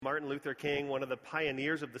Martin Luther King, one of the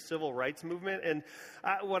pioneers of the civil rights movement. And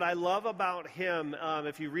what I love about him,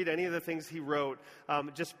 if you read any of the things he wrote,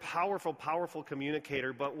 just powerful, powerful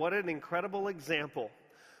communicator, but what an incredible example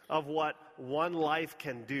of what one life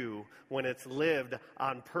can do when it's lived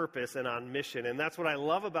on purpose and on mission. And that's what I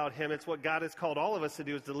love about him. It's what God has called all of us to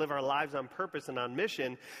do, is to live our lives on purpose and on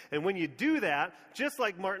mission. And when you do that, just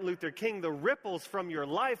like Martin Luther King, the ripples from your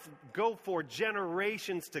life go for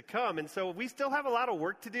generations to come. And so we still have a lot of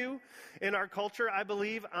work to do in our culture, I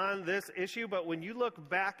believe, on this issue. But when you look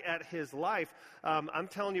back at his life, I'm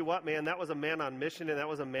telling you what, man, that was a man on mission, and that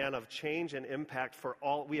was a man of change and impact for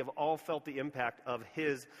all. We have all felt the impact of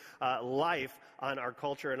his life on our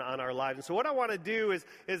culture and on our lives. And so what I want to do is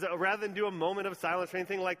rather than do a moment of silence or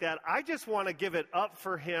anything like that, I just want to give it up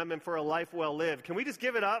for him and for a life well lived. Can we just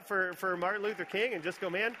give it up for Martin Luther King and just go,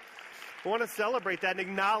 man, I want to celebrate that and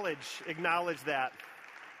acknowledge that.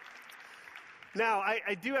 Now,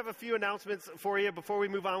 I do have a few announcements for you before we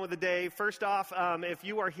move on with the day. First off, if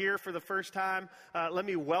you are here for the first time, let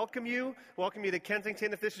me welcome you to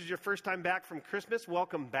Kensington. If this is your first time back from Christmas,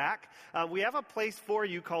 welcome back. We have a place for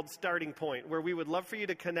you called Starting Point, where we would love for you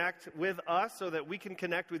to connect with us so that we can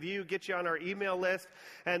connect with you, get you on our email list,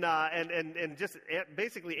 and just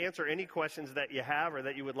basically answer any questions that you have or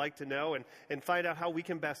that you would like to know, and find out how we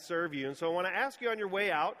can best serve you. And so I want to ask you on your way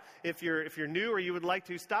out, if you're new or you would like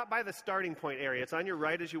to, stop by the Starting Point area. It's on your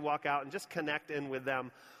right as you walk out, and just connect in with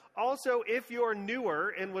them. Also, if you're newer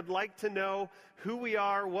and would like to know who we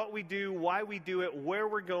are, what we do, why we do it, where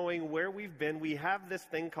we're going, where we've been, we have this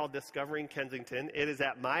thing called Discovering Kensington. It is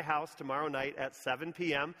at my house tomorrow night at 7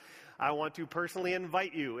 p.m. I want to personally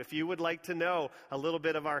invite you, if you would like to know a little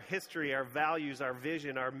bit of our history, our values, our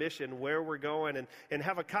vision, our mission, where we're going, and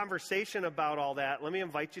have a conversation about all that, let me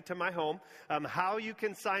invite you to my home. How you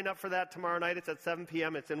can sign up for that tomorrow night, it's at 7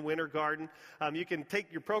 p.m. It's in Winter Garden. You can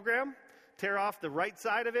take your program, tear off the right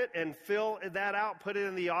side of it and fill that out, put it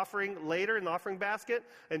in the offering later, in the offering basket,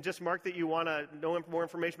 and just mark that you want to know more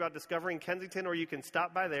information about Discovering Kensington, or you can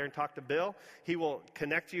stop by there and talk to Bill. He will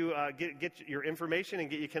connect you, get your information and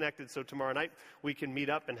get you connected, so tomorrow night we can meet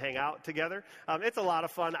up and hang out together. It's a lot of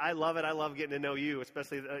fun. I love it. I love getting to know you,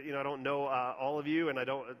 especially, I don't know all of you, and I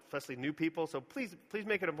don't, especially new people, so please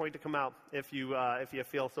make it a point to come out if you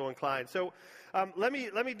feel so inclined. So let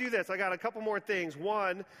me do this. I got a couple more things.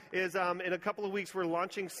 One is, in a couple of weeks, we're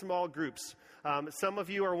launching small groups. Some of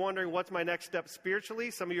you are wondering, what's my next step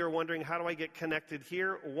spiritually? Some of you are wondering, how do I get connected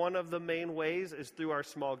here? One of the main ways is through our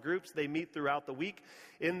small groups. They meet throughout the week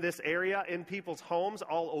in this area, in people's homes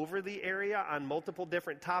all over the area, on multiple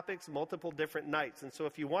different topics, multiple different nights. And so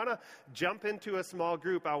if you want to jump into a small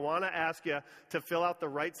group, I want to ask you to fill out the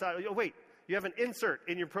right side. Oh, wait, you have an insert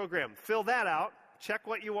in your program. Fill that out. Check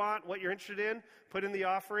what you want, what you're interested in, put in the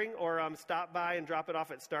offering, or stop by and drop it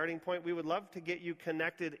off at Starting Point. We would love to get you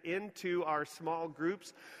connected into our small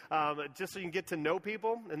groups, just so you can get to know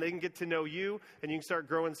people, and they can get to know you, and you can start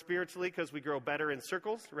growing spiritually, because we grow better in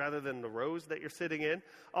circles rather than the rows that you're sitting in.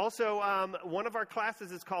 Also, one of our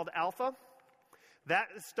classes is called Alpha. That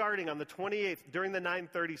is starting on the 28th during the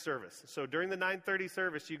 9:30 service. So during the 9:30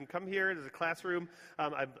 service, you can come here. There's a classroom.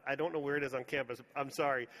 I don't know where it is on campus. I'm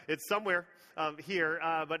sorry. It's somewhere here.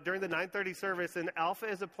 But during the 9:30 service, and Alpha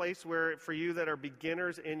is a place where, for you that are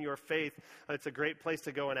beginners in your faith, it's a great place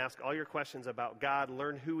to go and ask all your questions about God,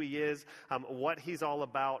 learn who He is, what He's all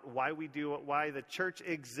about, why we do it, why the church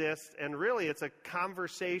exists. And really, it's a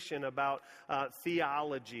conversation about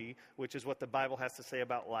theology, which is what the Bible has to say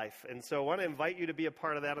about life. And so I want to invite you to be a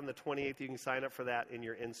part of that on the 28th. You can sign up for that in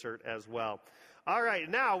your insert as well. All right,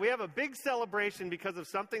 now we have a big celebration because of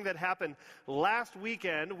something that happened last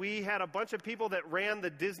weekend. We had a bunch of people that ran the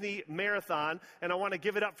Disney Marathon, and I want to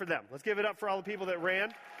give it up for them. Let's give it up for all the people that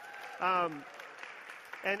ran.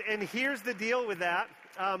 And here's the deal with that.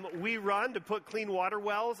 We run to put clean water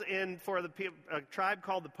wells in for a tribe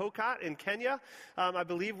called the Pokot in Kenya. I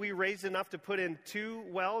believe we raised enough to put in 2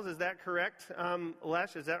 wells. Is that correct,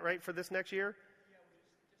 Les? Is that right for this next year? Yeah,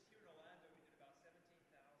 just here in Orlando, we did about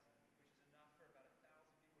 17,000, which is enough for about 1,000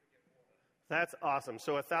 people to get water. That's awesome.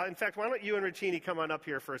 So 1,000. In fact, why don't you and Ricini come on up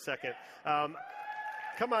here for a second?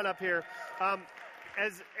 Come on up here.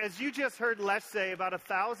 As you just heard Les say, about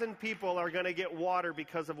 1,000 people are going to get water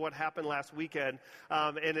because of what happened last weekend,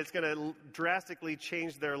 and it's going to drastically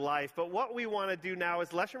change their life. But what we want to do now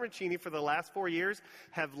is Les and Ricini, for the last 4 years,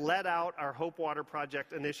 have led out our Hope Water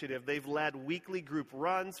Project initiative. They've led weekly group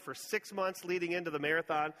runs for 6 months leading into the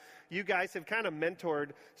marathon. You guys have kind of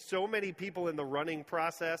mentored so many people in the running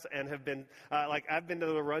process, and have been, I've been to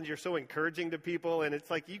the runs. You're so encouraging to people, and it's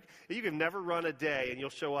like you can never run a day, and you'll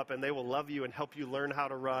show up, and they will love you and help you learn learn how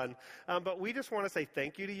to run. But we just want to say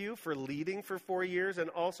thank you to you for leading for 4 years. And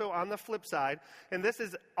also on the flip side, and this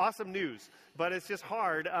is awesome news, but it's just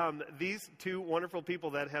hard. These two wonderful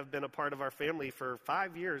people that have been a part of our family for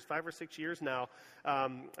 5 or 6 years now. I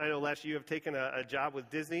know, Les, you have taken a job with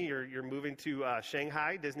Disney. You're moving to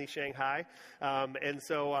Shanghai, Disney Shanghai. And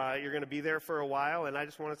so you're going to be there for a while. And I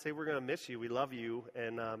just want to say we're going to miss you. We love you.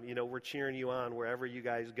 And, we're cheering you on wherever you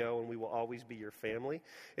guys go. And we will always be your family.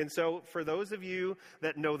 And so for those of you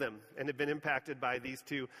that know them and have been impacted by these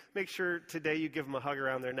two, make sure today you give them a hug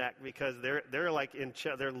around their neck, because they're like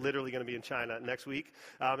they're literally going to be in China next week.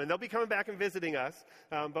 And they'll be coming back and visiting us.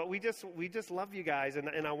 But we just love you guys.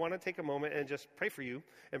 And I want to take a moment and just pray for you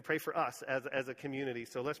and pray for us as a community.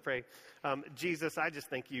 So let's pray. Jesus, I just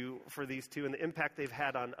thank you for these two and the impact they've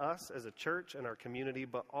had on us as a church and our community,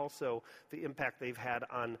 but also the impact they've had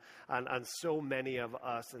on so many of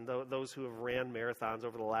us and those who have ran marathons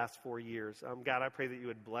over the last 4 years. God, I pray that you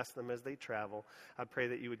would bless them as they travel. I pray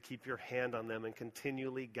that you would keep your hand on them and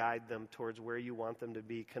continually guide them towards where you want them to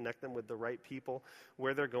be. Connect them with the right people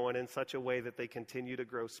where they're going in such a way that they continue to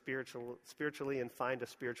grow spiritually and find a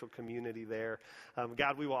spiritual community there.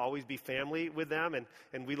 God, we will always be family with them,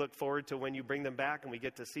 and we look forward to when you bring them back and we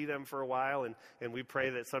get to see them for a while, and we pray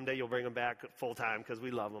that someday you'll bring them back full time because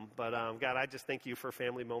we love them. But God, I just thank you for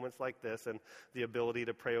family moments like this and the ability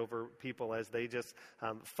to pray over people as they just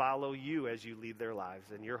follow you as you lead their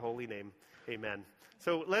lives. In your holy name, amen.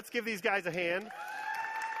 So let's give these guys a hand.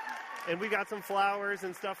 And we got some flowers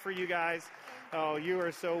and stuff for you guys. Oh, you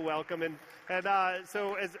are so welcome. And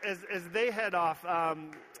so as they head off,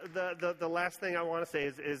 the last thing I want to say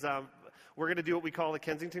is we're going to do what we call the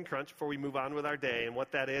Kensington Crunch before we move on with our day. And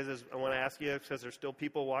what that is I want to ask you, because there's still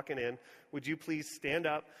people walking in, would you please stand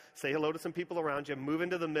up, say hello to some people around you, move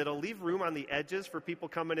into the middle, leave room on the edges for people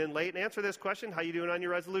coming in late, and answer this question: how you doing on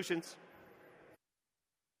your resolutions?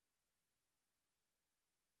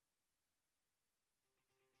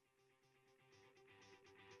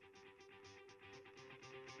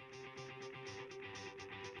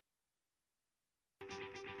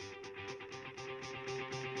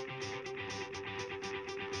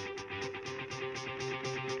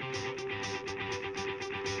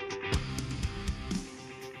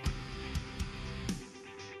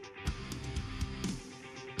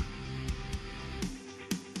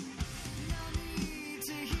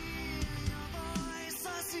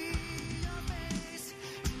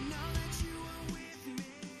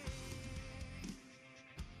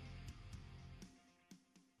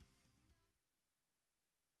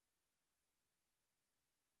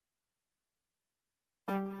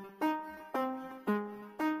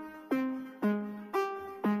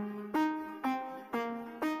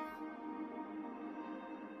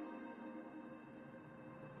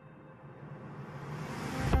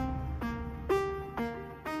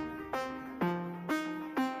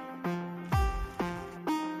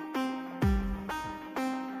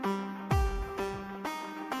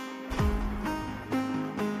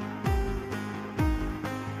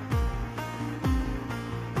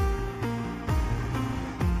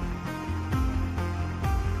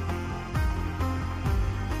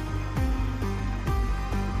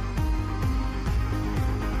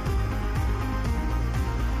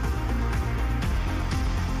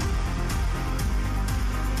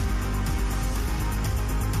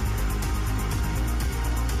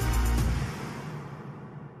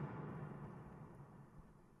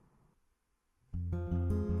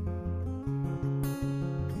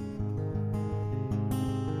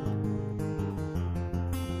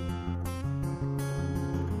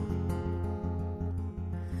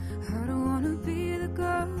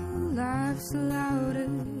 The loudest,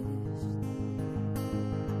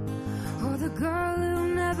 or the girl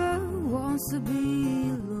who never wants to be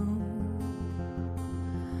alone.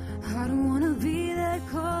 I don't want to be that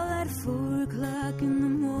call at 4 o'clock in the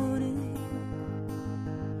morning,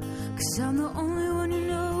 'cause I'm the only one you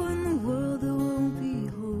know in the world that won't be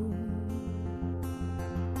home.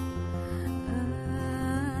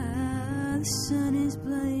 The sun is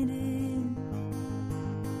blinding.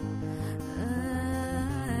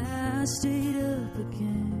 I stayed up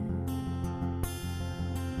again.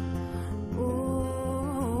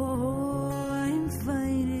 Oh, I'm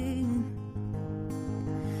fighting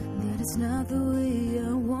that it's not the way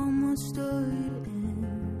I want my story to end.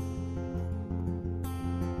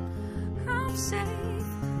 I'm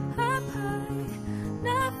safe up high,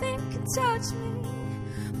 nothing can touch me,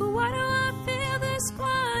 but why do I feel this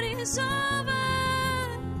one is over?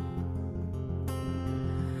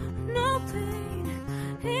 No pain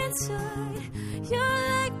inside, you're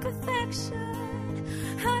like perfection.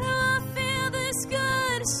 How do I feel this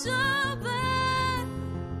good? So bad.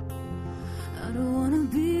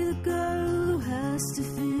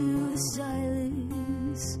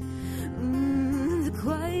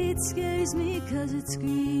 scares me 'cause it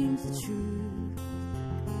screams the truth.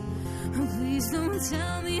 Oh, please don't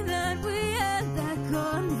tell me that we had that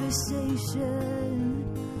conversation.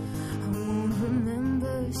 I won't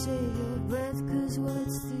remember, save your breath, 'cause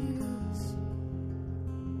what's the use?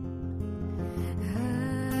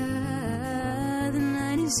 The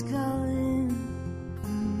night is calling,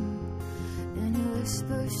 and it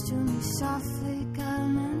whispers to me softly,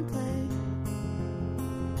 come and play.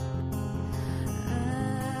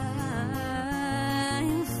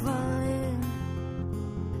 I'm falling,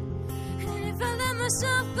 and if I let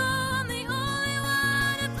myself go, I'm the only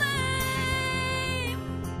one to blame.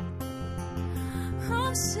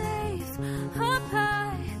 I'm safe up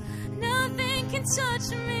high, nothing can touch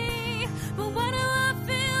me, but why do I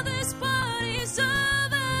feel this body's over?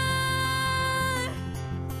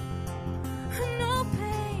 No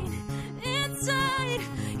pain inside,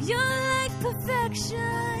 you're like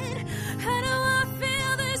perfection. How do I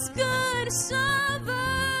feel this good sober?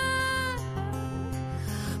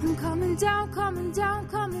 I'm coming down, coming down,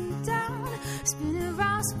 coming down, spinning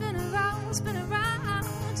around, spinning around, spinning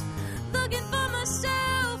around, looking for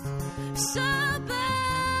myself sober.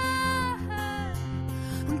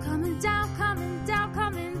 I'm coming down, coming down,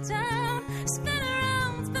 coming down, spin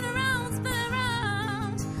around, spin around, spin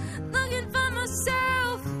around, looking for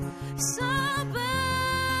myself sober.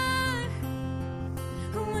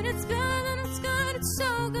 When it's good and it's good, it's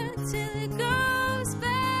so good till it goes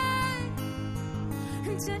bad,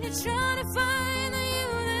 until you're trying to find the you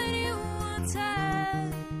that you once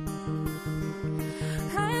had.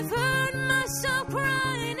 I've heard myself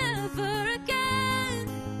cry never again,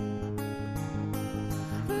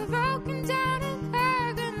 broken down in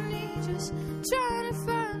agony, just trying to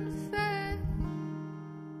find a thread.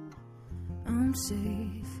 I'm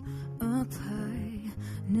safe up high,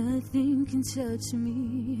 nothing can touch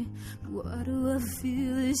me. Why do I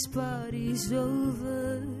feel this body's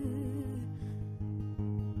over?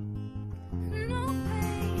 No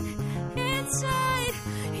pain inside,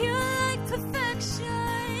 you're like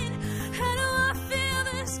perfection. How do I feel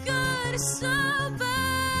this good sober?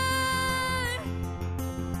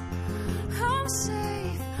 I'm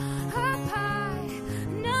safe up high,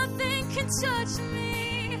 nothing can touch me.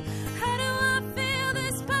 How do I feel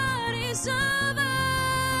this body's over?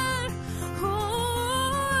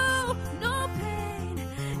 Oh, no pain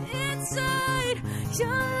inside, you're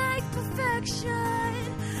like perfection.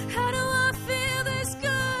 How do I feel this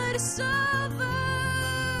good sober?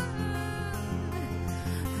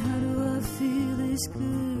 How do I feel this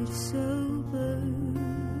good sober?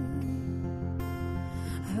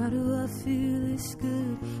 How do I feel this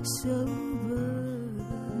good sober?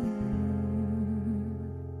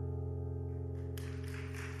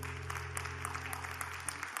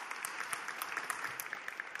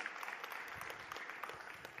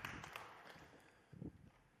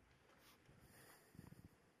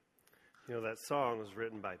 You know, that song was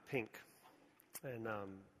written by Pink, and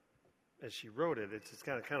as she wrote it, it's just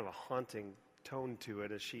got kind of a haunting tone to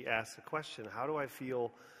it as she asks the question, how do I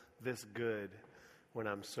feel this good when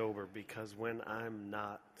I'm sober? Because when I'm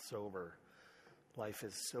not sober, life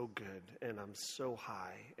is so good, and I'm so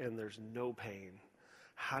high, and there's no pain.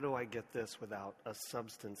 How do I get this without a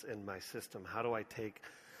substance in my system? How do I take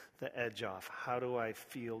the edge off? How do I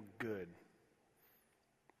feel good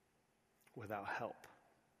without help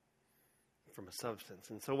from a substance?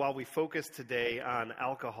 And so while we focus today on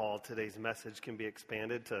alcohol, today's message can be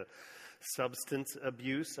expanded to substance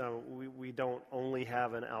abuse. We don't only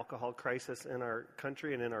have an alcohol crisis in our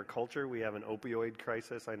country and in our culture. We have an opioid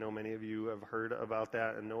crisis. I know many of you have heard about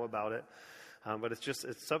that and know about it. But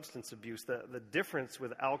it's substance abuse. The difference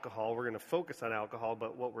with alcohol, we're going to focus on alcohol,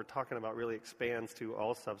 but what we're talking about really expands to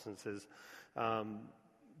all substances.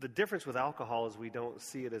 The difference with alcohol is we don't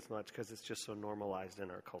see it as much because it's just so normalized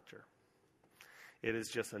in our culture. It is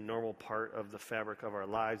just a normal part of the fabric of our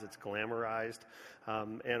lives. It's glamorized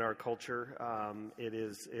in our culture. It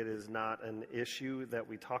is not an issue that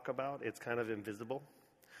we talk about. It's kind of invisible.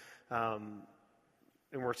 And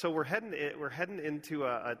we're heading into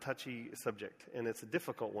a touchy subject, and it's a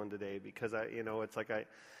difficult one today because it's like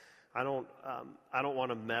I don't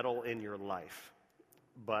want to meddle in your life,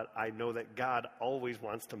 but I know that God always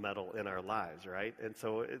wants to meddle in our lives, right? And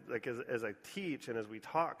so, as I teach and as we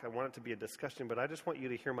talk, I want it to be a discussion, but I just want you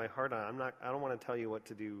to hear my heart on it. I don't want to tell you what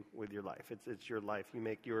to do with your life. It's your life. You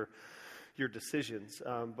make your decisions.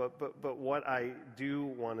 But what I do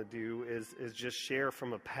want to do is just share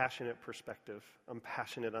from a passionate perspective. I'm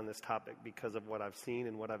passionate on this topic because of what I've seen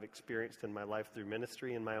and what I've experienced in my life through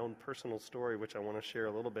ministry and my own personal story, which I want to share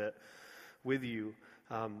a little bit with you.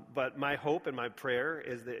 But my hope and my prayer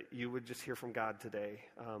is that you would just hear from God today.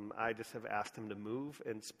 I just have asked him to move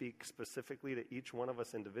and speak specifically to each one of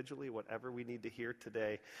us individually, whatever we need to hear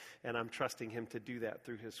today. And I'm trusting him to do that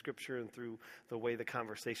through his scripture and through the way the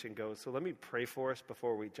conversation goes. So let me pray for us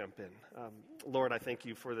before we jump in. Lord, I thank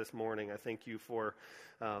you for this morning. I thank you for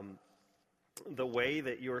the way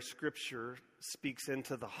that your scripture speaks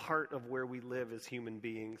into the heart of where we live as human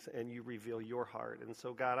beings, and you reveal your heart. And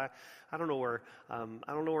so, God, I don't know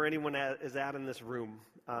where anyone is at in this room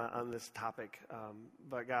on this topic,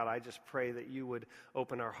 but God, I just pray that you would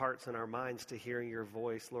open our hearts and our minds to hearing your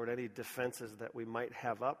voice. Lord, any defenses that we might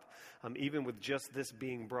have up, even with just this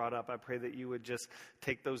being brought up, I pray that you would just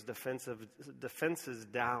take those defenses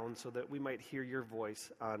down so that we might hear your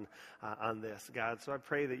voice on this, God. So I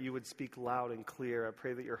pray that you would speak loud and clear. I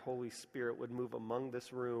pray that your Holy Spirit would move among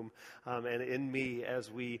this room and in me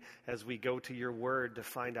as we go to your word to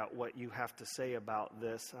find out what you have to say about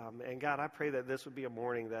this. And God, I pray that this would be a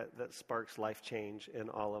morning that sparks life change in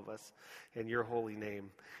all of us. In your holy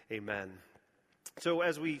name, amen. So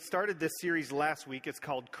as we started this series last week, it's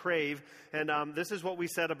called Crave, and this is what we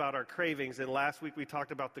said about our cravings. And last week we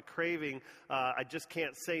talked about the craving, I just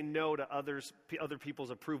can't say no to other people's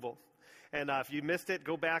approval. And if you missed it,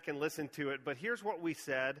 go back and listen to it. But here's what we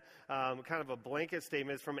said, kind of a blanket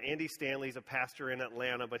statement. It's from Andy Stanley. He's a pastor in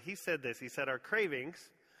Atlanta. But he said this. He said, our cravings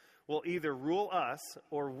will either rule us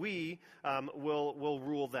or we will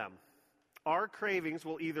rule them. Our cravings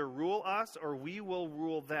will either rule us or we will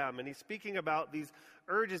rule them. And he's speaking about these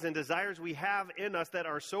urges and desires we have in us that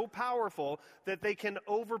are so powerful that they can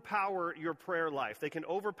overpower your prayer life. They can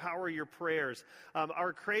overpower your prayers.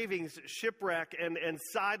 Our cravings shipwreck and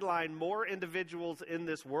sideline more individuals in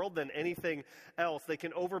this world than anything else. They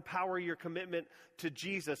can overpower your commitment to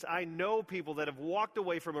Jesus. I know people that have walked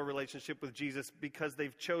away from a relationship with Jesus because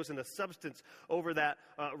they've chosen a substance over that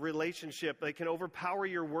relationship. They can overpower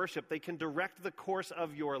your worship. They can direct the course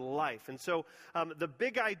of your life. And so the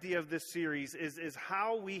big idea of this series is how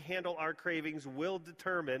we handle our cravings will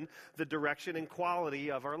determine the direction and quality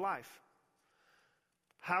of our life.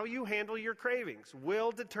 How you handle your cravings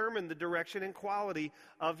will determine the direction and quality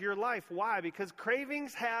of your life. Why? Because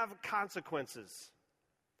cravings have consequences.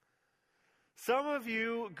 Some of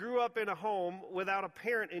you grew up in a home without a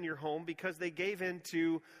parent in your home because they gave in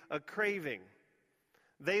to a craving.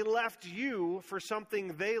 They left you for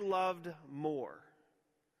something they loved more.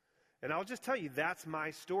 And I'll just tell you, that's my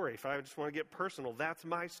story. If I just want to get personal, that's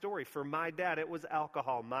my story. For my dad, it was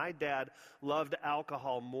alcohol. My dad loved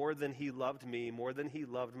alcohol more than he loved me, more than he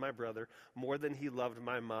loved my brother, more than he loved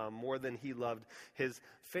my mom, more than he loved his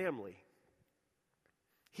family.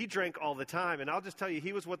 He drank all the time, and I'll just tell you,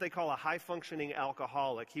 he was what they call a high-functioning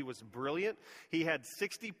alcoholic. He was brilliant. He had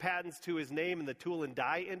 60 patents to his name in the tool and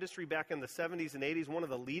die industry back in the 70s and 80s, one of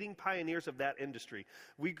the leading pioneers of that industry.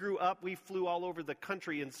 We grew up, we flew all over the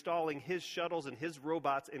country installing his shuttles and his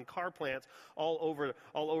robots in car plants all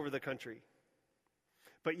over the country.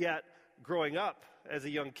 But yet, growing up as a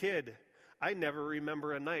young kid, I never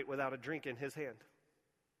remember a night without a drink in his hand.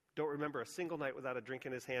 Don't remember a single night without a drink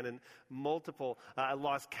in his hand, and I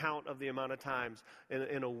lost count of the amount of times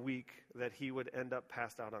in a week that he would end up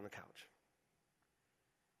passed out on the couch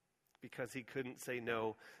because he couldn't say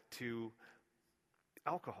no to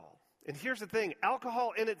alcohol. And here's the thing,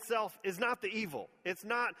 alcohol in itself is not the evil. It's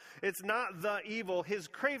not the evil. His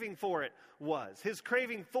craving for it was. His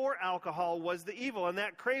craving for alcohol was the evil, and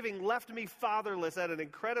that craving left me fatherless at an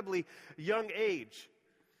incredibly young age.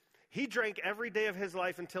 He drank every day of his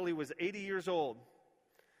life until he was 80 years old.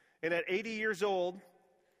 And at 80 years old,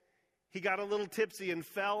 he got a little tipsy and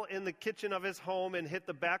fell in the kitchen of his home and hit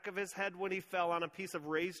the back of his head when he fell on a piece of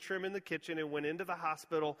raised trim in the kitchen and went into the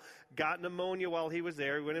hospital, got pneumonia while he was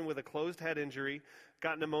there. He went in with a closed head injury,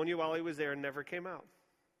 got pneumonia while he was there, and never came out.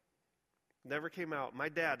 Never came out. My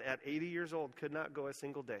dad, at 80 years old, could not go a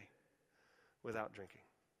single day without drinking.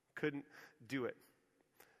 Couldn't do it.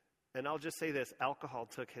 And I'll just say this, alcohol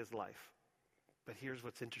took his life. But here's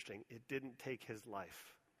what's interesting. It didn't take his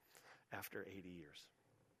life after 80 years.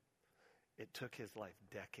 It took his life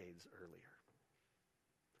decades earlier.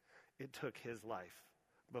 It took his life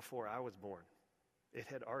before I was born. It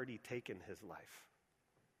had already taken his life.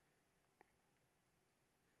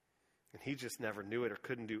 And he just never knew it or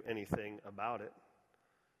couldn't do anything about it.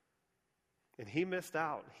 And he missed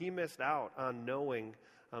out. He missed out on knowing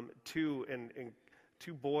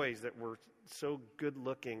two boys that were so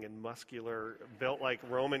good-looking and muscular, built like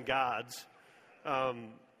Roman gods.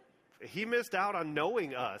 He missed out on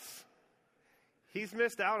knowing us. He's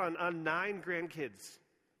missed out on 9 grandkids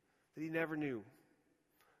that he never knew.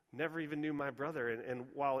 Never even knew my brother. And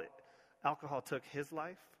while alcohol took his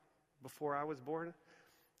life before I was born,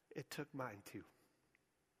 it took mine too.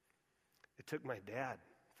 It took my dad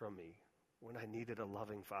from me when I needed a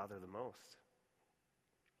loving father the most.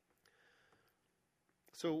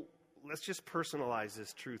 So let's just personalize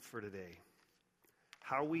this truth for today.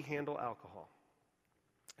 How we handle alcohol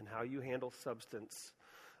and how you handle substance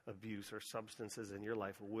abuse or substances in your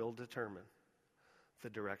life will determine the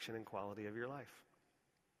direction and quality of your life.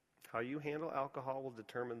 How you handle alcohol will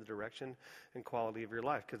determine the direction and quality of your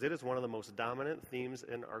life, because it is one of the most dominant themes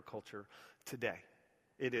in our culture today.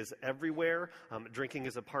 It is everywhere. Drinking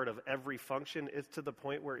is a part of every function. It's to the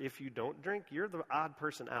point where if you don't drink, you're the odd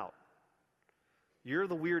person out. You're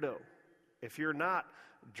the weirdo if you're not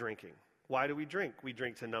drinking. Why do we drink? We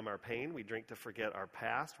drink to numb our pain. We drink to forget our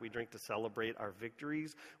past. We drink to celebrate our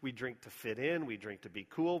victories. We drink to fit in. We drink to be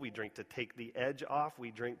cool. We drink to take the edge off.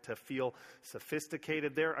 We drink to feel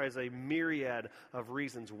sophisticated. There is a myriad of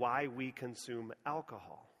reasons why we consume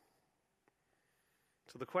alcohol.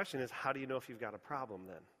 So the question is, how do you know if you've got a problem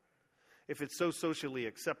then? If it's so socially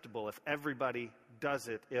acceptable, if everybody does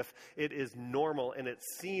it, if it is normal and it's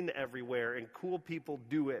seen everywhere and cool people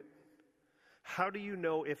do it, how do you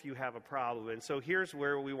know if you have a problem? And so here's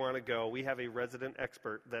where we want to go. We have a resident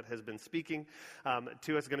expert that has been speaking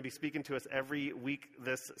to us, going to be speaking to us every week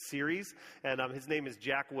this series. And his name is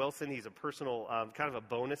Jack Wilson. He's a personal, kind of a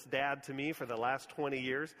bonus dad to me for the last 20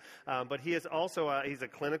 years. But he is also, he's a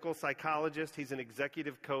clinical psychologist. He's an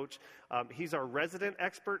executive coach. He's our resident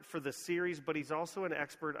expert for the series, but he's also an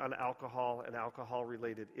expert on alcohol and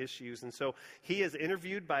alcohol-related issues. And so he is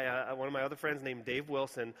interviewed by one of my other friends named Dave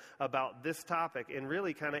Wilson about this topic and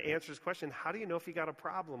really kind of answers the question, how do you know if you got a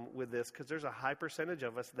problem with this? Because there's a high percentage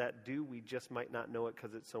of us that do. We just might not know it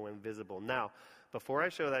because it's so invisible. Now, before I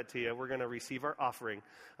show that to you, we're going to receive our offering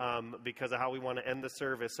because of how we want to end the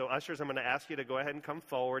service. So ushers, I'm going to ask you to go ahead and come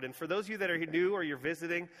forward. And for those of you that are new or you're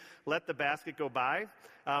visiting, let the basket go by.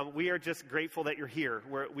 We are just grateful that you're here.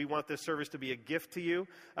 We want this service to be a gift to you.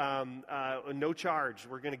 No charge.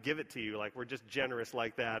 We're going to give it to you. Like, we're just generous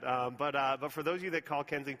like that. But for those of you that call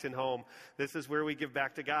Kensington home, this is where we give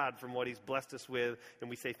back to God from what he's blessed us with. And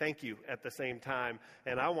we say thank you at the same time.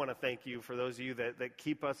 And I want to thank you for those of you that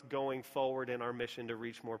keep us going forward in our mission to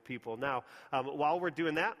reach more people. Now, while we're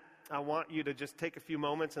doing that, I want you to just take a few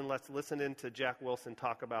moments and let's listen in to Jack Wilson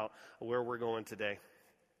talk about where we're going today.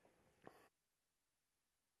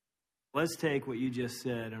 Let's take what you just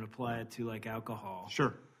said and apply it to like alcohol.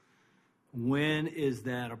 Sure. When is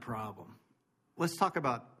that a problem? Let's talk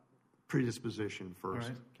about predisposition first.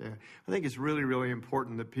 All right. Okay. I think it's really, really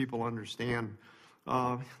important that people understand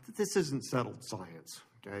that this isn't settled science.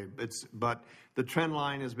 Okay, but the trend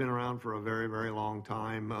line has been around for a very, very long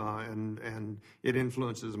time, and it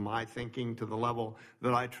influences my thinking to the level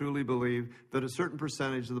that I truly believe that a certain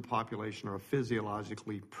percentage of the population are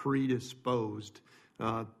physiologically predisposed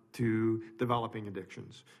to developing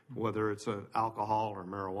addictions, whether it's alcohol or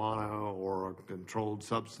marijuana or a controlled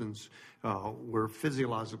substance. We're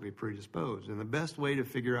physiologically predisposed, and the best way to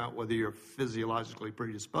figure out whether you're physiologically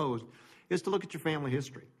predisposed is to look at your family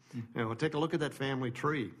history. Take a look at that family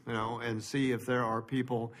tree, and see if there are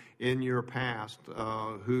people in your past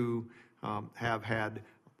who have had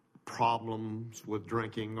problems with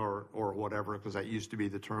drinking or whatever, because that used to be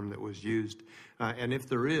the term that was used. And if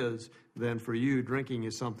there is, then for you, drinking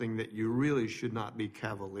is something that you really should not be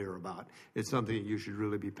cavalier about. It's something that you should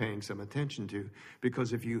really be paying some attention to,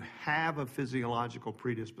 because if you have a physiological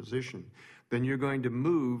predisposition, then you're going to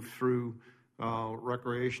move through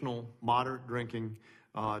recreational, moderate drinking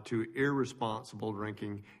to irresponsible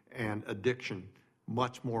drinking and addiction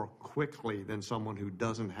much more quickly than someone who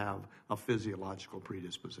doesn't have a physiological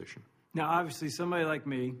predisposition. Now, obviously, somebody like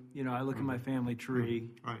me, I look at my family tree,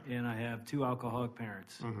 Right. and I have 2 alcoholic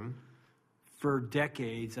parents. Mm-hmm. For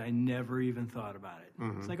decades, I never even thought about it.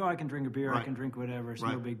 Mm-hmm. It's like, I can drink a beer, I Right. can drink whatever, it's no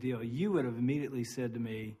Right. big deal. You would have immediately said to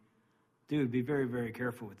me, dude, be very, very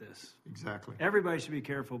careful with this. Exactly. Everybody should be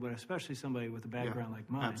careful, but especially somebody with a background like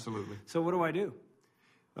mine. Absolutely. So what do I do?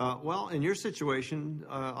 Well, in your situation,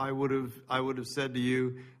 I would have said to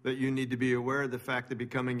you that you need to be aware of the fact that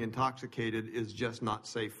becoming intoxicated is just not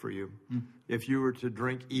safe for you. If you were to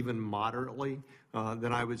drink even moderately,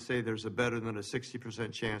 then I would say there's a better than a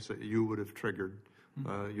 60% chance that you would have triggered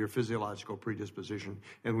your physiological predisposition,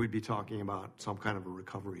 and we'd be talking about some kind of a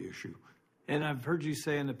recovery issue. And I've heard you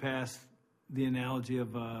say in the past the analogy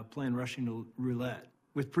of playing Russian roulette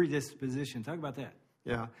with predisposition. Talk about that.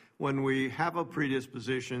 Yeah, when we have a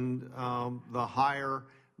predisposition, the higher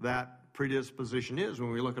that predisposition is. When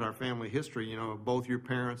we look at our family history, both your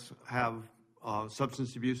parents have a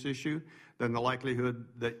substance abuse issue, then the likelihood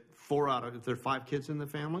that if there are 5 kids in the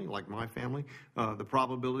family, like my family, the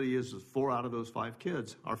probability is 4 out of those 5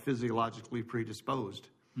 kids are physiologically predisposed.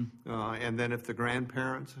 And then if the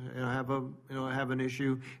grandparents have an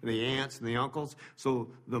issue, the aunts and the uncles, so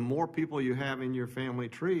the more people you have in your family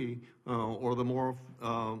tree, or the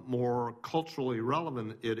more culturally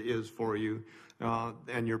relevant it is for you,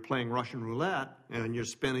 and you're playing Russian roulette and you're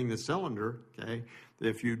spinning the cylinder, okay.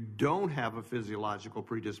 If you don't have a physiological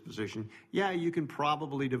predisposition, you can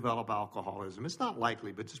probably develop alcoholism. It's not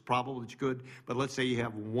likely, but it's probable that you could. But let's say you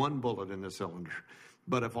have 1 bullet in the cylinder.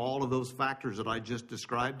 But if all of those factors that I just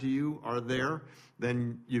described to you are there,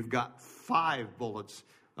 then you've got 5 bullets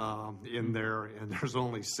in there, and there's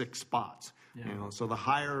only 6 spots. Yeah. So the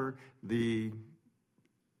higher the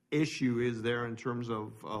issue is there in terms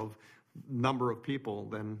of number of people,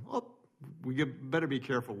 then better be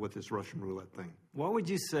careful with this Russian roulette thing. What would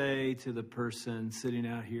you say to the person sitting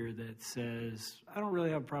out here that says, I don't really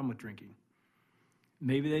have a problem with drinking?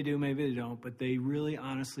 Maybe they do, maybe they don't, but they really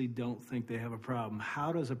honestly don't think they have a problem.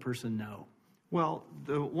 How does a person know? Well,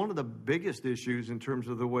 one of the biggest issues in terms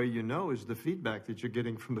of the way you know is the feedback that you're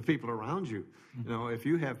getting from the people around you. Mm-hmm. If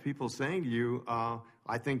you have people saying to you,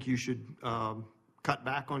 I think you should cut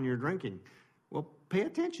back on your drinking, well, pay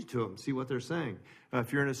attention to them, see what they're saying.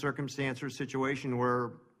 If you're in a circumstance or situation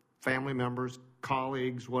where family members,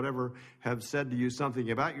 colleagues, whatever, have said to you something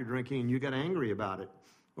about your drinking and you get angry about it,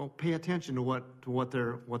 well, pay attention to what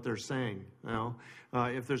they're saying.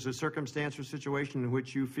 If there's a circumstance or situation in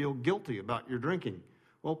which you feel guilty about your drinking,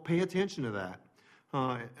 well, pay attention to that.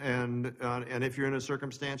 And if you're in a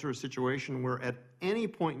circumstance or a situation where at any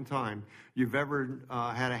point in time you've ever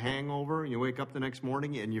had a hangover and you wake up the next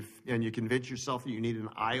morning and you convince yourself that you need an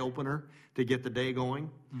eye opener to get the day going,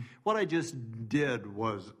 what I just did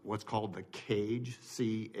was what's called the CAGE,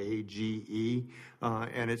 C-A-G-E,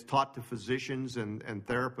 and it's taught to physicians and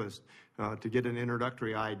therapists to get an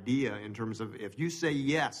introductory idea in terms of if you say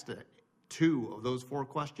yes to 2 of those 4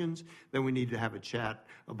 questions, then we need to have a chat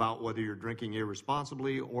about whether you're drinking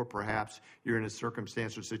irresponsibly or perhaps you're in a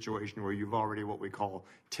circumstance or situation where you've already what we call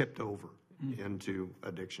tipped over into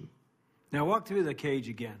addiction. Now walk through the CAGE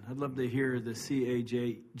again. I'd love to hear the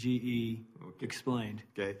C-A-G-E explained.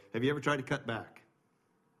 Okay. Have you ever tried to cut back?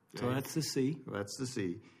 Okay. So that's the C. That's the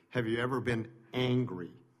C. Have you ever been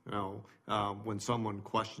angry, when someone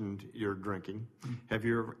questioned your drinking? Have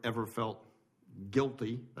you ever felt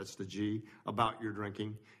guilty, that's the G, about your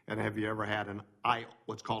drinking? And have you ever had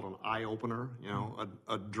what's called an eye opener,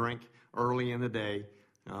 a drink early in the day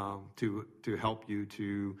to help you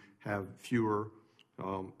to have fewer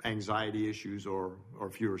anxiety issues or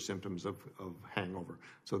fewer symptoms of hangover?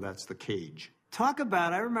 So that's the CAGE.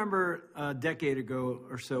 I remember a decade ago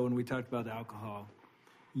or so when we talked about alcohol,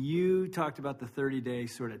 you talked about the 30-day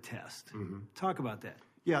sort of test. Mm-hmm. Talk about that.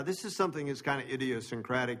 Yeah, this is something that's kind of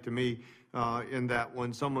idiosyncratic to me in that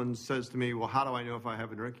when someone says to me, well, how do I know if I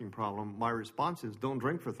have a drinking problem? My response is, don't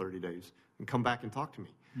drink for 30 days and come back and talk to me.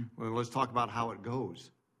 Mm-hmm. Well, let's talk about how it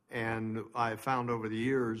goes. And I found over the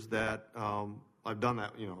years that I've done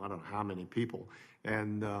that, I don't know how many people.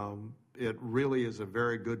 And it really is a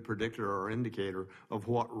very good predictor or indicator of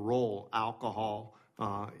what role alcohol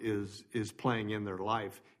is playing in their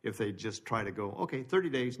life if they just try to go, okay, 30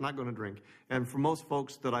 days, not going to drink. And for most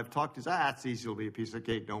folks that I've talked to, it's easy, it'll be a piece of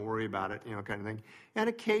cake, don't worry about it, kind of thing. And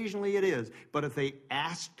occasionally it is. But if they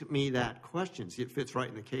asked me that question, see, it fits right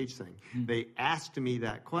in the CAGE thing. Mm-hmm. They asked me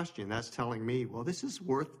that question, that's telling me, well, this is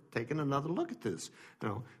worth taking another look at this.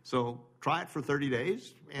 So try it for 30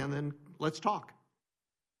 days, and then let's talk.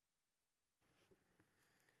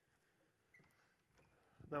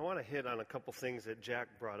 Now, I want to hit on a couple things that Jack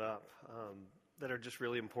brought up that are just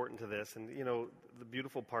really important to this. And, the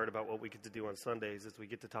beautiful part about what we get to do on Sundays is we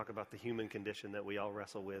get to talk about the human condition that we all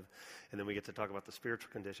wrestle with, and then we get to talk about the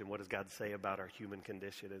spiritual condition. What does God say about our human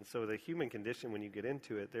condition? And so the human condition, when you get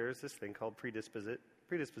into it, there is this thing called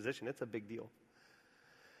predisposition. It's a big deal.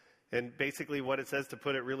 And basically what it says, to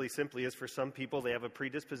put it really simply, is for some people, they have a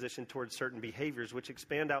predisposition towards certain behaviors which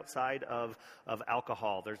expand outside of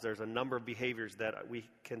alcohol. There's a number of behaviors that we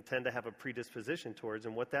can tend to have a predisposition towards.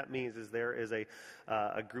 And what that means is there is a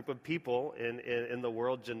group of people in the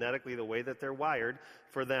world, genetically, the way that they're wired,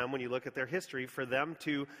 for them, when you look at their history, for them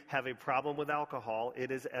to have a problem with alcohol,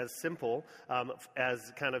 it is as simple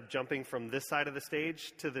as kind of jumping from this side of the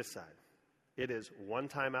stage to this side. It is one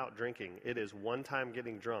time out drinking. It is one time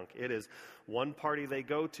getting drunk. It is one party they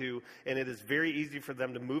go to, and it is very easy for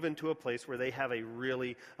them to move into a place where they have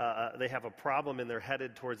they have a problem and they're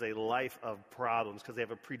headed towards a life of problems because they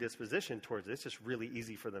have a predisposition towards it. It's just really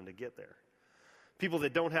easy for them to get there. People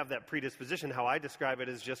that don't have that predisposition, how I describe it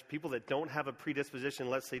is just people that don't have a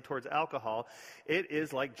predisposition, let's say, towards alcohol. It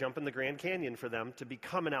is like jumping the Grand Canyon for them to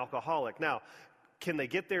become an alcoholic. Now, can they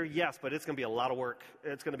get there? Yes, but it's going to be a lot of work.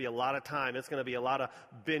 It's going to be a lot of time. It's going to be a lot of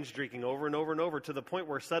binge drinking over and over and over to the point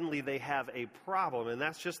where suddenly they have a problem. And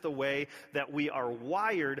that's just the way that we are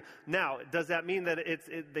wired. Now, does that mean that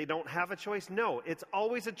they don't have a choice? No, it's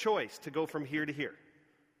always a choice to go from here to here.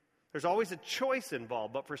 There's always a choice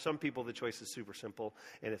involved, but for some people the choice is super simple,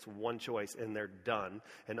 and it's one choice, and they're done.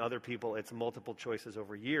 And other people, it's multiple choices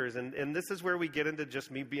over years. And this is where we get into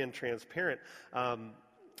just me being transparent.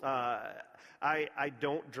 I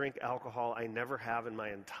don't drink alcohol. I never have in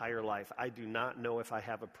my entire life. I do not know if I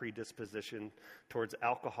have a predisposition towards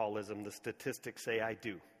alcoholism. The statistics say I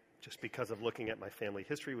do, just because of looking at my family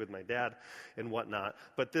history with my dad and whatnot.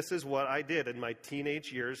 But this is what I did. In my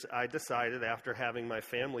teenage years, I decided, after having my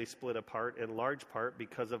family split apart in large part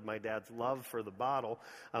because of my dad's love for the bottle,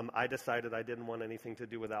 I decided I didn't want anything to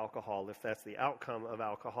do with alcohol. If that's the outcome of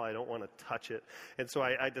alcohol, I don't want to touch it. And so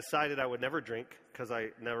I decided I would never drink because I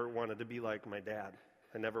never wanted to be like my dad.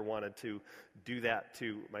 I never wanted to do that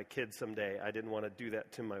to my kids someday. I didn't want to do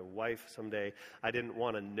that to my wife someday. I didn't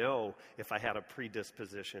want to know if I had a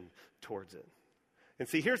predisposition towards it. And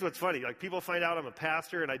see, here's what's funny. Like, people find out I'm a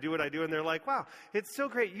pastor and I do what I do, and they're like, wow, it's so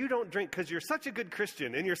great you don't drink because you're such a good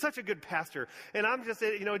Christian and you're such a good pastor. And I'm just,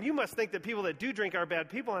 and you must think that people that do drink are bad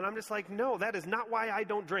people. And I'm just like, no, that is not why I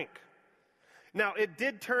don't drink. Now, it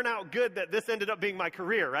did turn out good that this ended up being my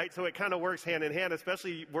career, right? So it kind of works hand in hand,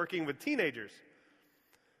 especially working with teenagers.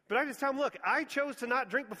 But I just tell them, look, I chose to not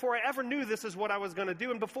drink before I ever knew this is what I was going to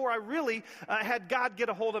do, and before I really had God get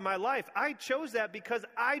a hold of my life. I chose that because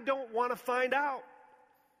I don't want to find out.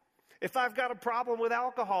 If I've got a problem with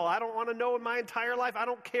alcohol, I don't want to know in my entire life. I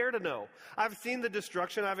don't care to know. I've seen the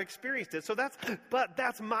destruction. I've experienced it. But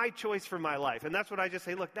that's my choice for my life. And that's what I just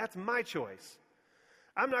say, look, that's my choice.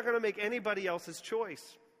 I'm not going to make anybody else's choice.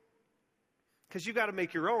 Because you got to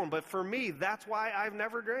make your own. But for me, that's why I've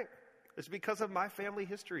never drank. It's because of my family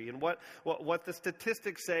history and what the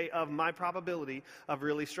statistics say of my probability of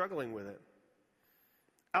really struggling with it.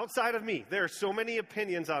 Outside of me, there are so many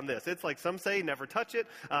opinions on this. It's like some say never touch it.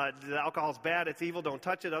 The alcohol's bad. It's evil. Don't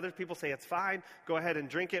touch it. Other people say it's fine. Go ahead and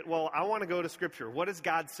drink it. Well, I want to go to Scripture. What does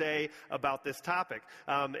God say about this topic?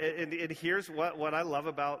 And here's what I love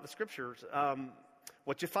about the Scriptures.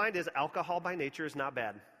 What you find is alcohol by nature is not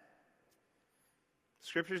bad.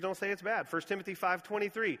 Scriptures don't say it's bad. 1 Timothy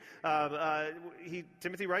 5:23.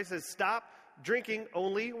 Timothy writes, says, stop drinking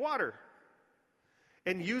only water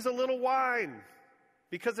and use a little wine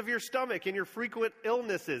because of your stomach and your frequent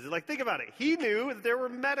illnesses. Like, think about it. He knew that there were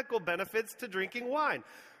medical benefits to drinking wine.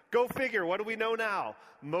 Go figure. What do we know now?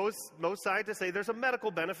 Most scientists say there's a medical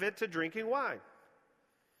benefit to drinking wine.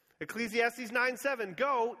 Ecclesiastes 9:7,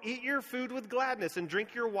 go, eat your food with gladness and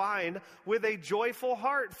drink your wine with a joyful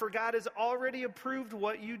heart, for God has already approved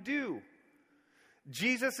what you do.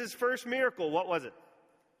 Jesus' first miracle, what was it?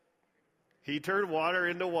 He turned water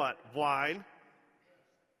into what? Wine.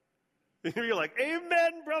 You're like,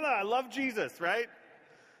 amen, brother, I love Jesus, right?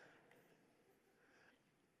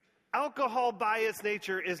 Alcohol by its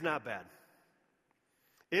nature is not bad.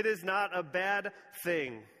 It is not a bad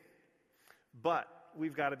thing, but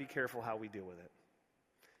we've got to be careful how we deal with it.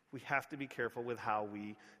 We have to be careful with how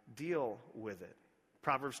we deal with it.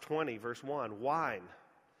 Proverbs 20, verse 1, wine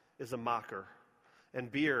is a mocker, and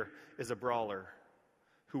beer is a brawler.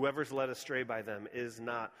 Whoever's led astray by them is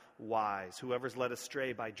not wise. Whoever's led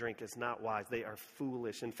astray by drink is not wise. They are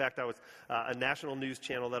foolish. In fact, I was a national news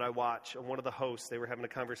channel that I watch, and one of the hosts, they were having a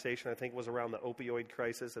conversation, I think it was around the opioid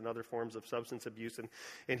crisis and other forms of substance abuse.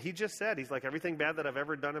 And he just said, he's like, everything bad that I've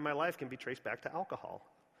ever done in my life can be traced back to alcohol.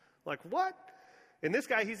 Like, what? And this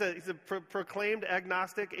guy, he's a proclaimed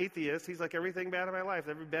agnostic atheist. He's like, everything bad in my life,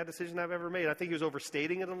 every bad decision I've ever made. I think he was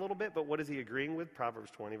overstating it a little bit, but what is he agreeing with?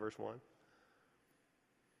 Proverbs 20, verse 1.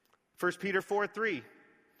 1 Peter 4:3,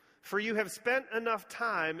 for you have spent enough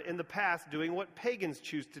time in the past doing what pagans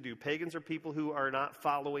choose to do. Pagans are people who are not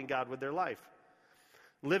following God with their life.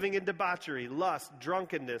 Living in debauchery, lust,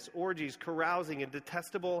 drunkenness, orgies, carousing, and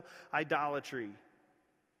detestable idolatry.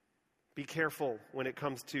 Be careful when it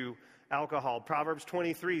comes to alcohol. Proverbs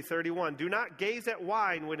 23:31, do not gaze at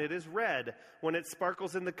wine when it is red, when it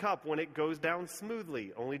sparkles in the cup, when it goes down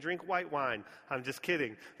smoothly. Only drink white wine. I'm just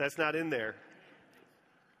kidding. That's not in there.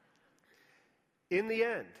 In the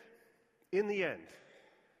end,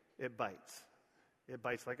 it bites. It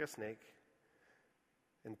bites like a snake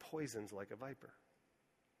and poisons like a viper.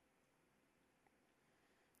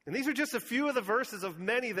 And these are just a few of the verses of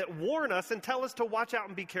many that warn us and tell us to watch out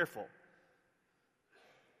and be careful.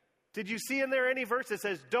 Did you see in there any verse that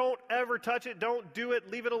says, don't ever touch it, don't do it,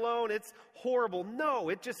 leave it alone, it's horrible? No,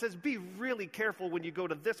 it just says be really careful when you go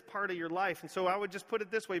to this part of your life. And so I would just put it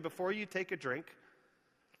this way: before you take a drink,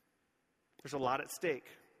 there's a lot at stake.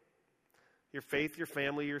 Your faith, your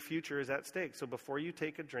family, your future is at stake. So before you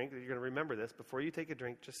take a drink, you're going to remember this, before you take a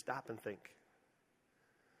drink, just stop and think.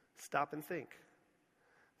 Stop and think.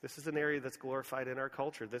 This is an area that's glorified in our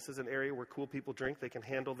culture. This is an area where cool people drink. They can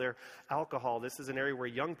handle their alcohol. This is an area where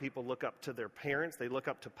young people look up to their parents. They look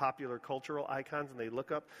up to popular cultural icons, and they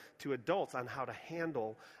look up to adults on how to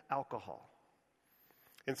handle alcohol.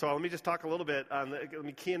 And so let me just talk a little bit. Let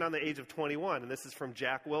me key in on the age of 21. And this is from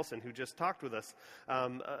Jack Wilson, who just talked with us.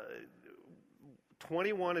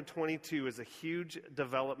 21 and 22 is a huge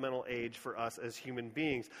developmental age for us as human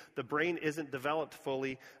beings. The brain isn't developed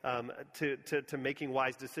fully to making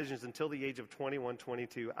wise decisions until the age of 21,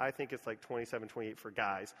 22. I think it's like 27, 28 for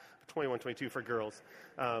guys, 21, 22 for girls.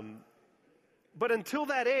 But until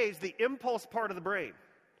that age, the impulse part of the brain,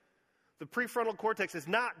 the prefrontal cortex, is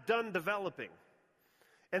not done developing.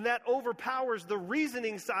 And that overpowers the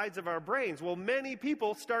reasoning sides of our brains. Well, many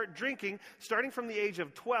people start drinking starting from the age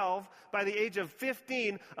of 12. By the age of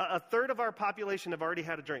 15, a third of our population have already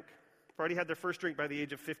had a drink. Already had their first drink by the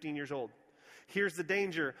age of 15 years old. Here's the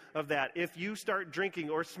danger of that. If you start drinking,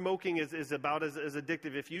 or smoking is about as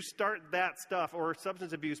addictive, if you start that stuff, or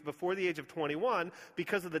substance abuse, before the age of 21,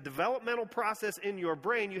 because of the developmental process in your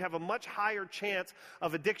brain, you have a much higher chance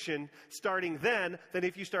of addiction starting then than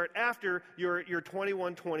if you start after you're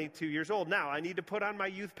 21, 22 years old. Now, I need to put on my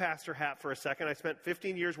youth pastor hat for a second. I spent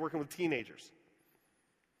 15 years working with teenagers.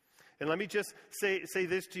 And let me just say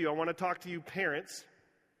this to you. I want to talk to you parents.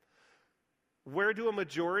 Where do a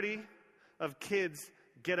majority of kids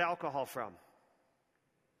get alcohol from?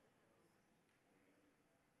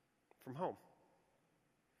 From home.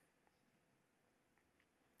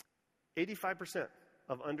 85%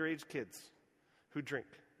 of underage kids who drink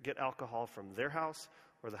get alcohol from their house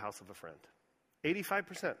or the house of a friend.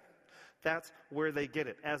 85%. That's where they get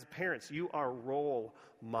it. As parents, you are role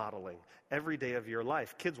modeling every day of your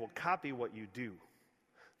life. Kids will copy what you do.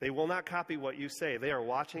 They will not copy what you say. They are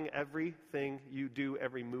watching everything you do,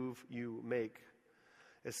 every move you make,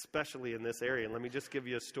 especially in this area. And let me just give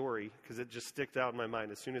you a story, because it just sticked out in my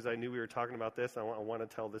mind. As soon as I knew we were talking about this, I want to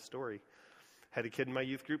tell this story. Had a kid in my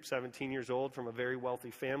youth group, 17 years old, from a very wealthy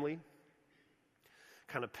family.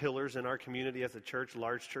 Kind of pillars in our community as a church,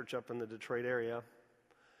 large church up in the Detroit area.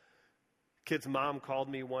 Kid's mom called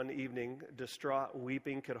me one evening, distraught,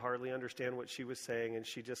 weeping, could hardly understand what she was saying, and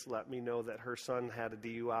she just let me know that her son had a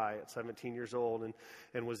DUI at 17 years old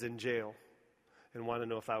and was in jail, and wanted to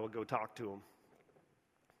know if I would go talk to him.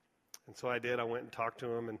 And so I did. I went and talked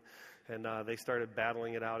to him, and they started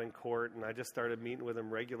battling it out in court, and I just started meeting with him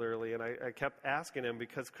regularly, and I kept asking him,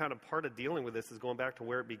 because kind of part of dealing with this is going back to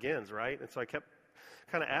where it begins, right? And so I kept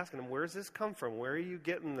kind of asking him, where does this come from? Where are you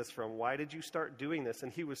getting this from? Why did you start doing this?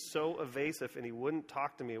 And he was so evasive, and he wouldn't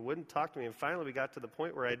talk to me. And finally we got to the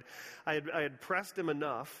point where I had pressed him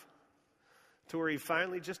enough to where he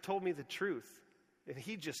finally just told me the truth. And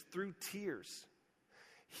he just, through tears,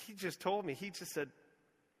 he just told me, he just said,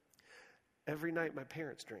 every night my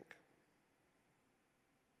parents drink.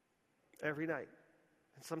 Every night.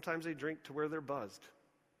 And sometimes they drink to where they're buzzed.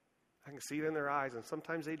 I can see it in their eyes. And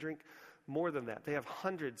sometimes they drink more than that. They have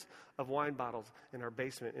hundreds of wine bottles in our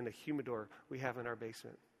basement, in a humidor we have in our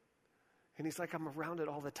basement. And he's like, I'm around it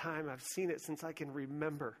all the time. I've seen it since I can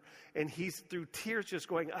remember. And he's through tears just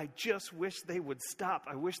going, I just wish they would stop.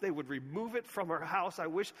 I wish they would remove it from our house. I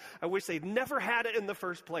wish they'd never had it in the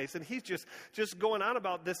first place. And he's just going on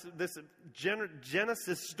about this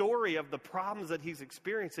Genesis story of the problems that he's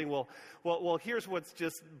experiencing. Well, here's what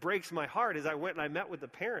just breaks my heart is I went and I met with the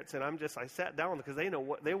parents, and I sat down because they know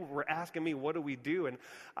what they were asking me, what do we do? And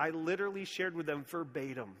I literally shared with them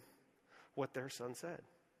verbatim what their son said.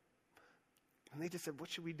 And they just said, what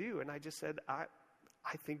should we do? And I just said, I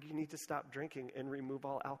think you need to stop drinking and remove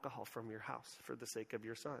all alcohol from your house for the sake of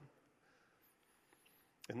your son.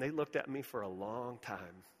 And they looked at me for a long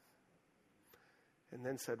time and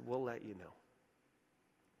then said, we'll let you know.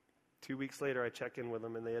 2 weeks later, I check in with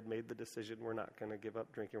them, and they had made the decision, we're not going to give up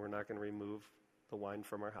drinking. We're not going to remove the wine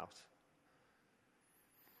from our house.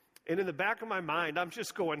 And in the back of my mind, I'm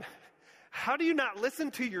just going, how do you not listen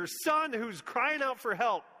to your son who's crying out for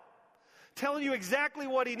help? Telling you exactly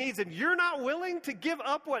what he needs, and you're not willing to give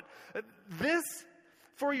up this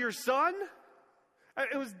for your son?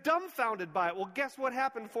 I was dumbfounded by it. Well, guess what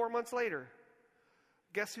happened 4 months later?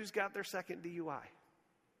 Guess who's got their second DUI?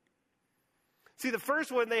 See, the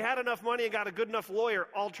first one, they had enough money and got a good enough lawyer.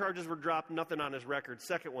 All charges were dropped, nothing on his record.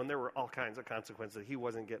 Second one, there were all kinds of consequences that he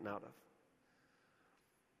wasn't getting out of.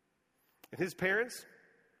 And his parents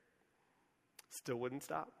still wouldn't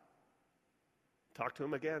stop. Talked to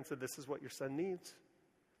him again, said, this is what your son needs.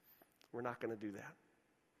 We're not going to do that.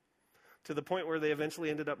 To the point where they eventually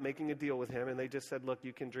ended up making a deal with him, and they just said, look,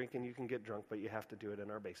 you can drink and you can get drunk, but you have to do it in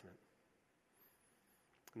our basement.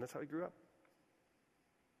 And that's how he grew up.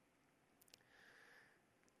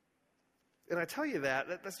 And I tell you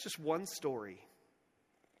that's just one story.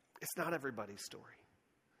 It's not everybody's story.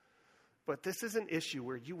 But this is an issue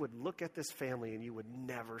where you would look at this family and you would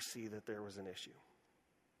never see that there was an issue.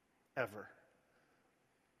 Ever.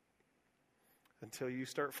 Until you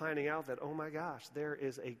start finding out that, oh my gosh, there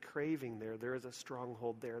is a craving there. There is a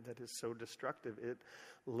stronghold there that is so destructive. It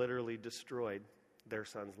literally destroyed their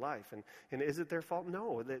son's life. And is it their fault?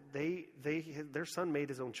 No. That their son made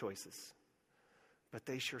his own choices. But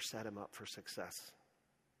they sure set him up for success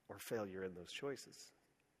or failure in those choices.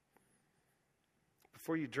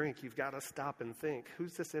 Before you drink, you've got to stop and think,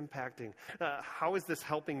 who's this impacting? How is this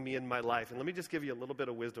helping me in my life? And let me just give you a little bit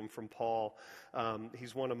of wisdom from Paul.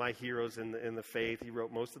 He's one of my heroes in the faith. He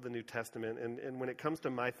wrote most of the New Testament. And when it comes to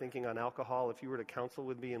my thinking on alcohol, if you were to counsel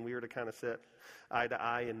with me and we were to kind of sit eye to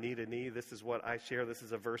eye and knee to knee, this is what I share. This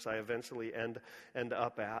is a verse I eventually end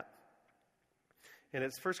up at. And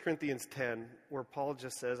it's 1 Corinthians 10, where Paul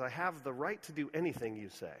just says, I have the right to do anything you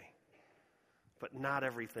say, but not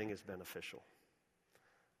everything is beneficial.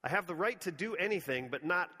 I have the right to do anything, but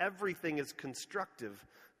not everything is constructive.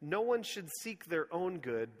 No one should seek their own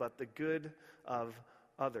good, but the good of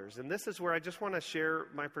others. And this is where I just want to share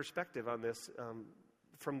my perspective on this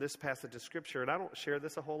from this passage of Scripture. And I don't share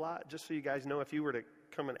this a whole lot, just so you guys know, if you were to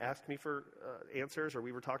come and ask me for answers or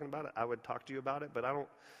we were talking about it, I would talk to you about it, but I don't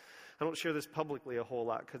share this publicly a whole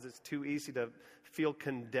lot because it's too easy to feel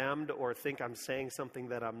condemned or think I'm saying something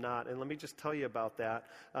that I'm not. And let me just tell you about that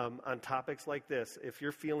on topics like this. If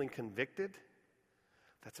you're feeling convicted,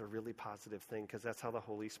 that's a really positive thing because that's how the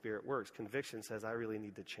Holy Spirit works. Conviction says, I really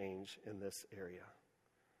need to change in this area.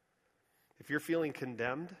 If you're feeling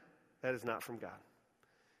condemned, that is not from God.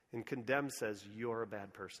 And condemned says, you're a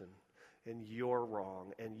bad person. And you're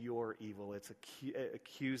wrong, and you're evil. It's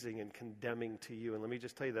accusing and condemning to you. And let me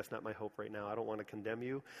just tell you, that's not my hope right now. I don't want to condemn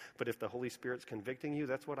you, but if the Holy Spirit's convicting you,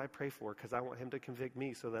 that's what I pray for, because I want him to convict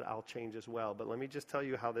me so that I'll change as well. But let me just tell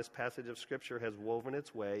you how this passage of Scripture has woven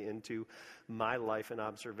its way into my life and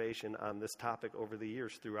observation on this topic over the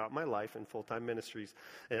years. Throughout my life in full-time ministry,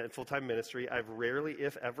 I've rarely,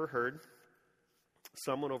 if ever, heard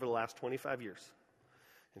someone over the last 25 years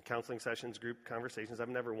in counseling sessions, group conversations, I've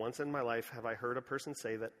never once in my life have I heard a person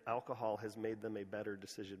say that alcohol has made them a better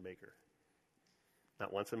decision maker.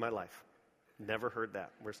 Not once in my life. Never heard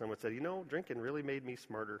that, where someone said, drinking really made me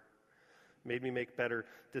smarter, made me make better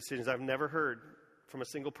decisions. I've never heard from a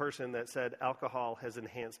single person that said alcohol has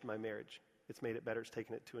enhanced my marriage. It's made it better. It's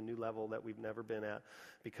taken it to a new level that we've never been at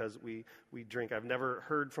because we drink. I've never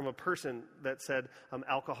heard from a person that said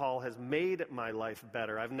alcohol has made my life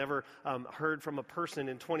better. I've never heard from a person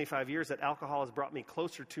in 25 years that alcohol has brought me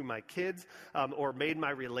closer to my kids or made my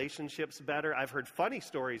relationships better. I've heard funny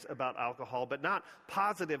stories about alcohol, but not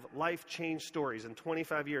positive life change stories. In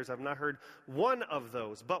 25 years, I've not heard one of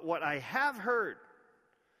those. But what I have heard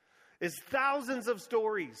is thousands of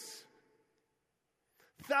stories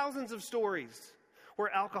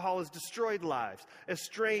where alcohol has destroyed lives,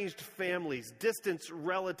 estranged families, distanced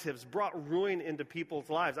relatives, brought ruin into people's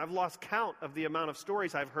lives. I've lost count of the amount of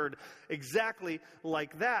stories I've heard exactly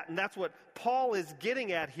like that. And that's what Paul is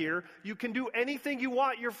getting at here. You can do anything you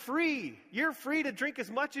want. You're free. You're free to drink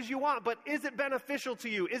as much as you want. But is it beneficial to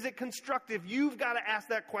you? Is it constructive? You've got to ask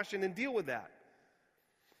that question and deal with that.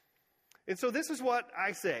 And so this is what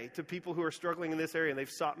I say to people who are struggling in this area, and they've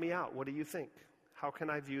sought me out. What do you think? How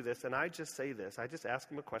can I view this? And I just say this. I just ask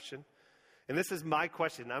them a question. And this is my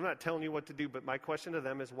question. I'm not telling you what to do, but my question to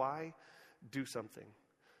them is, why do something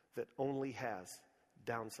that only has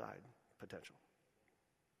downside potential?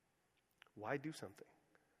 Why do something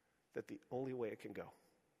that the only way it can go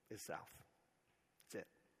is south? That's it.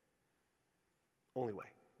 Only way.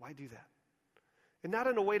 Why do that? And not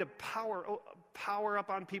in a way to power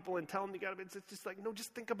up on people and tell them you got to. It's just like, no,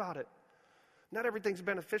 just think about it. Not everything's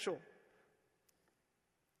beneficial.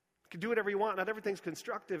 You can do whatever you want. Not everything's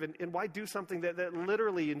constructive. And why do something that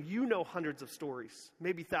literally, and hundreds of stories,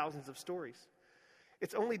 maybe thousands of stories.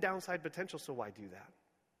 It's only downside potential, so why do that?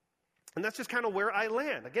 And that's just kind of where I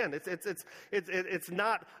land. Again, it's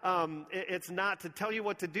not to tell you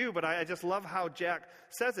what to do, but I just love how Jack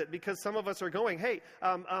says it, because some of us are going, hey,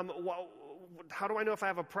 how do I know if I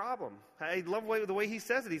have a problem? I love the way he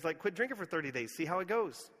says it. He's like, quit drinking for 30 days. See how it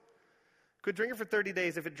goes. Quit drinking for 30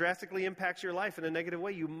 days. If it drastically impacts your life in a negative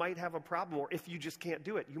way, you might have a problem. Or if you just can't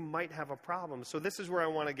do it, you might have a problem. So this is where I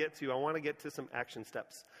want to get to. I want to get to some action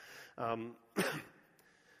steps.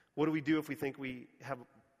 What do we do if we think we have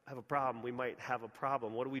a problem? We might have a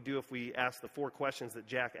problem. What do we do if we ask the 4 questions that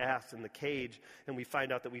Jack asked in the cage and we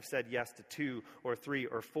find out that we've said yes to 2 or 3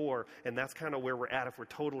 or 4? And that's kind of where we're at if we're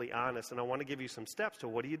totally honest. And I want to give you some steps to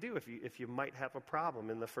what do you do if you might have a problem.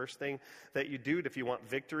 And the first thing that you do if you want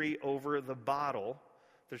victory over the bottle,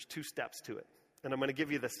 there's 2 steps to it. And I'm going to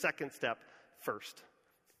give you the second step first.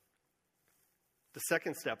 The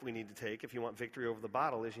second step we need to take if you want victory over the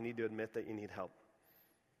bottle is you need to admit that you need help.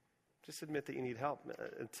 Just admit that you need help.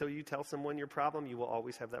 Until you tell someone your problem, you will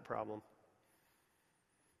always have that problem.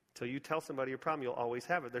 Until you tell somebody your problem, you'll always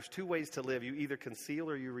have it. There's 2 ways to live. You either conceal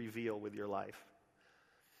or you reveal with your life.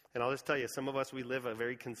 And I'll just tell you, some of us, we live a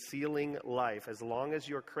very concealing life. As long as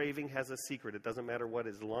your craving has a secret, it doesn't matter what it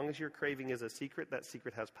is. As long as your craving is a secret, that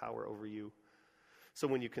secret has power over you. So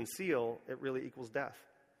when you conceal, it really equals death.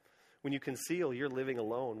 When you conceal, you're living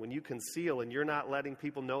alone. When you conceal and you're not letting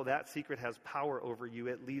people know that secret has power over you,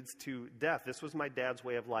 it leads to death. This was my dad's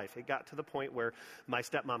way of life. It got to the point where my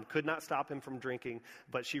stepmom could not stop him from drinking,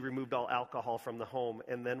 but she removed all alcohol from the home.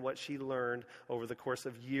 And then what she learned over the course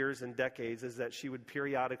of years and decades is that she would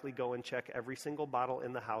periodically go and check every single bottle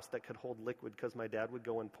in the house that could hold liquid, because my dad would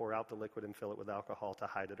go and pour out the liquid and fill it with alcohol to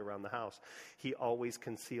hide it around the house. He always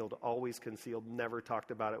concealed, never talked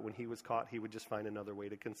about it. When he was caught, he would just find another way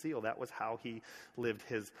to conceal. That was how he lived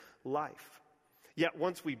his life. Yet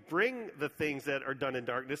once we bring the things that are done in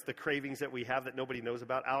darkness, the cravings that we have that nobody knows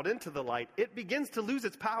about, out into the light, it begins to lose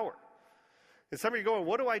its power. And some of you are going,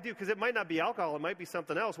 what do I do? Because it might not be alcohol, it might be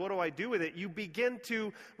something else. What do I do with it? You begin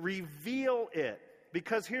to reveal it.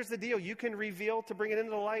 Because here's the deal. You can reveal to bring it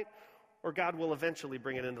into the light, or God will eventually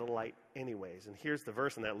bring it into the light anyways. And here's the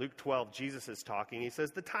verse in that. Luke 12, Jesus is talking. He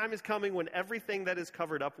says, the time is coming when everything that is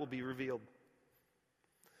covered up will be revealed.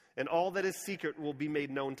 And all that is secret will be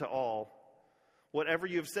made known to all. Whatever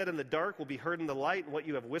you have said in the dark will be heard in the light, and what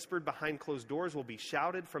you have whispered behind closed doors will be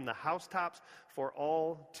shouted from the housetops for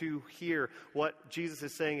all to hear. What Jesus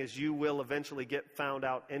is saying is you will eventually get found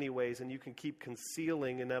out anyways, and you can keep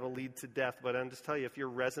concealing, and that'll lead to death. But I'm just telling you, if you're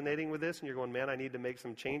resonating with this and you're going, man, I need to make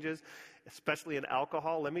some changes, especially in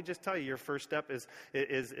alcohol, let me just tell you, your first step is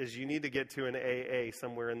you need to get to an AA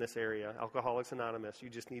somewhere in this area, Alcoholics Anonymous. You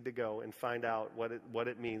just need to go and find out what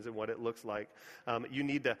it means and what it looks like. You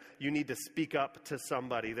need to speak up to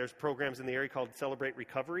somebody. There's programs in the area called Celebrate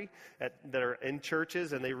Recovery that are in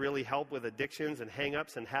churches, and they really help with addictions and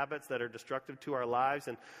hang-ups and habits that are destructive to our lives.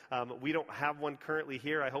 And we don't have one currently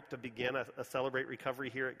here. I hope to begin a Celebrate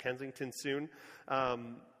Recovery here at Kensington soon.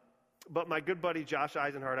 But my good buddy Josh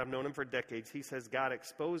Eisenhardt, I've known him for decades, he says God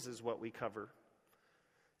exposes what we cover,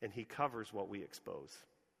 and he covers what we expose.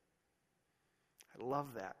 I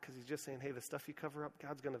love that, because he's just saying, hey, the stuff you cover up,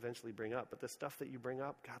 God's going to eventually bring up. But the stuff that you bring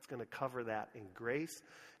up, God's going to cover that in grace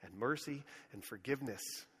and mercy and forgiveness.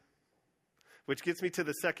 Which gets me to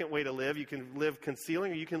the second way to live. You can live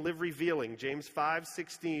concealing or you can live revealing. James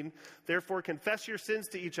 5:16, therefore confess your sins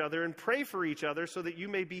to each other and pray for each other so that you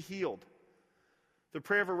may be healed. The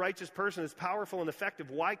prayer of a righteous person is powerful and effective.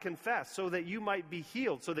 Why confess? So that you might be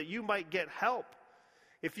healed, so that you might get help.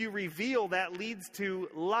 If you reveal, that leads to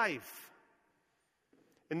life.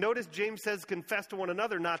 And notice James says confess to one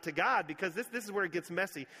another, not to God, because this is where it gets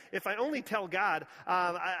messy. If I only tell God,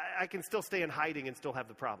 I can still stay in hiding and still have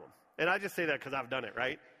the problem. And I just say that because I've done it,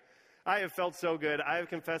 right? I have felt so good. I have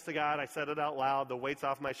confessed to God. I said it out loud. The weight's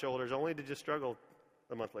off my shoulders, only to just struggle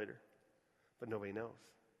a month later. But nobody knows.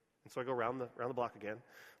 And so I go around the block again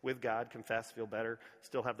with God, confess, feel better,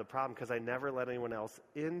 still have the problem because I never let anyone else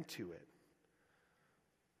into it.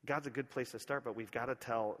 God's a good place to start, but we've got to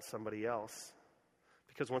tell somebody else.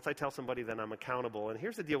 Because once I tell somebody, then I'm accountable. And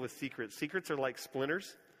here's the deal with secrets. Secrets are like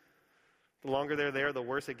splinters. The longer they're there, the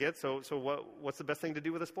worse it gets. So what's the best thing to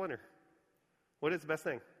do with a splinter? What is the best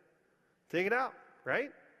thing? Take it out,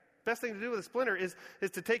 right? Best thing to do with a splinter is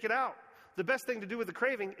to take it out. The best thing to do with the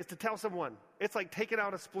craving is to tell someone. It's like taking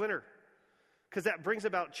out a splinter, because that brings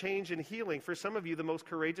about change and healing. For some of you, the most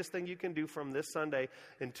courageous thing you can do from this Sunday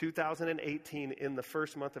in 2018, in the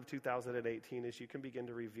first month of 2018, is you can begin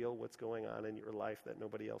to reveal what's going on in your life that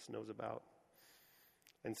nobody else knows about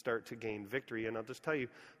and start to gain victory. And I'll just tell you,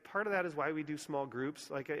 part of that is why we do small groups.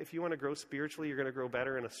 Like if you want to grow spiritually, you're going to grow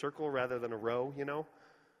better in a circle rather than a row, you know.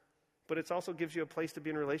 But it also gives you a place to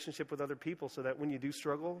be in a relationship with other people so that when you do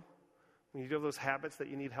struggle, When you do have those habits that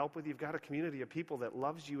you need help with, you've got a community of people that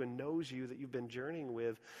loves you and knows you, that you've been journeying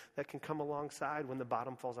with, that can come alongside when the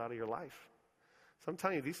bottom falls out of your life. So I'm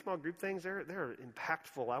telling you, these small group things, they're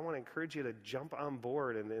impactful. I want to encourage you to jump on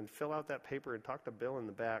board and fill out that paper and talk to Bill in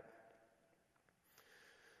the back.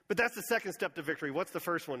 But that's the second step to victory. What's the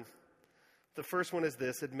first one? The first one is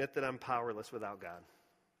this: admit that I'm powerless without God.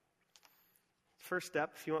 First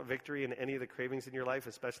step, if you want victory in any of the cravings in your life,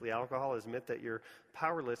 especially alcohol, is admit that you're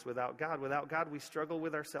powerless without God. Without God, we struggle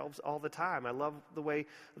with ourselves all the time. I love the way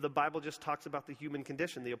the Bible just talks about the human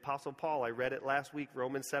condition. The Apostle Paul, I read it last week,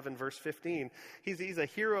 Romans 7, verse 15. He's a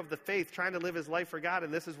hero of the faith trying to live his life for God,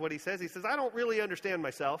 and this is what he says. He says, I don't really understand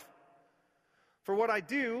myself. For what I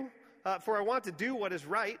do, for I want to do what is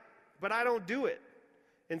right, but I don't do it.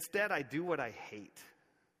 Instead, I do what I hate.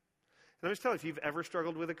 And I'm just telling you, if you've ever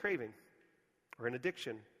struggled with a craving, or an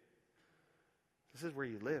addiction, this is where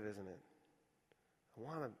you live, isn't it? I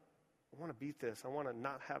want to beat this. I want to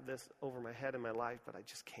not have this over my head in my life, but I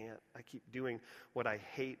just can't. I keep doing what I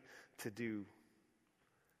hate to do.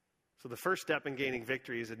 So the first step in gaining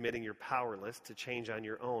victory is admitting you're powerless to change on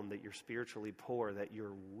your own, that you're spiritually poor, that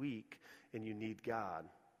you're weak, and you need God.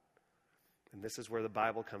 And this is where the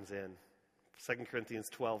Bible comes in. 2 Corinthians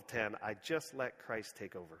 12:10, I just let Christ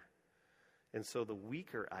take over. And so the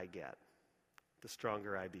weaker I get, the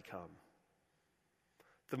stronger I become.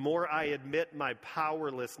 The more I admit my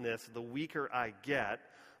powerlessness, the weaker I get,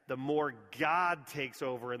 the more God takes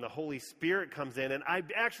over and the Holy Spirit comes in, and I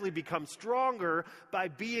actually become stronger by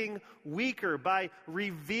being weaker, by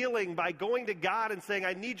revealing, by going to God and saying,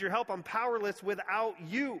 I need your help. I'm powerless without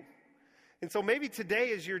you. And so maybe today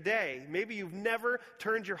is your day. Maybe you've never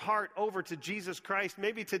turned your heart over to Jesus Christ.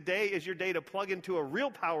 Maybe today is your day to plug into a real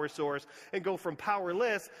power source and go from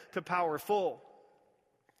powerless to powerful,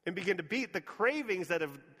 and begin to beat the cravings that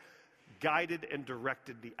have guided and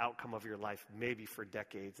directed the outcome of your life, maybe for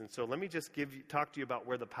decades. And so let me just talk to you about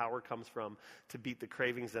where the power comes from to beat the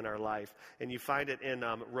cravings in our life. And you find it in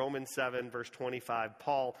Romans 7, verse 25.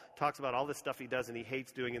 Paul talks about all this stuff he does and he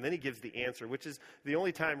hates doing, and then he gives the answer, which is the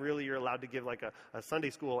only time really you're allowed to give like a Sunday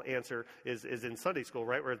school answer is in Sunday school,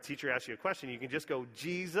 right? Where a teacher asks you a question, you can just go,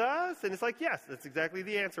 Jesus? And it's like, yes, that's exactly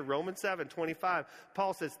the answer. Romans 7, 25.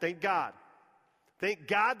 Paul says, thank God. Thank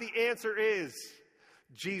God the answer is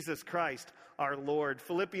Jesus Christ, our Lord.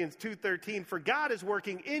 Philippians 2:13, for God is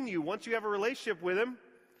working in you, once you have a relationship with him,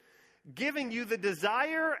 giving you the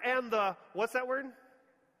desire and the, what's that word?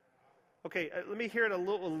 Okay, let me hear it a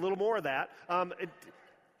little more of that.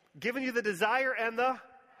 Giving you the desire and the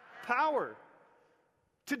power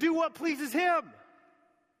to do what pleases him.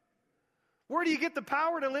 Where do you get the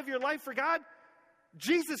power to live your life for God?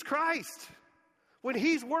 Jesus Christ. When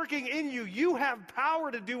he's working in you, you have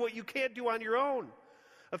power to do what you can't do on your own.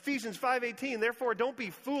 Ephesians 5:18, therefore don't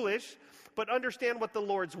be foolish, but understand what the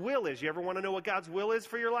Lord's will is. You ever want to know what God's will is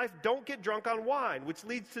for your life? Don't get drunk on wine, which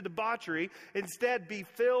leads to debauchery. Instead, be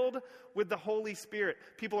filled with the Holy Spirit.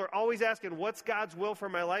 People are always asking, what's God's will for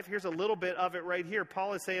my life? Here's a little bit of it right here.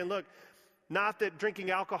 Paul is saying, look, not that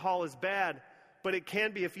drinking alcohol is bad, but it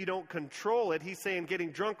can be if you don't control it. He's saying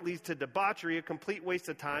getting drunk leads to debauchery, a complete waste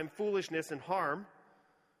of time, foolishness, and harm.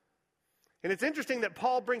 And it's interesting that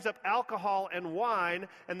Paul brings up alcohol and wine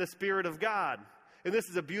and the Spirit of God. And this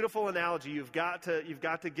is a beautiful analogy. You've got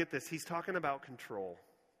to get this. He's talking about control.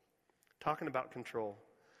 Talking about control.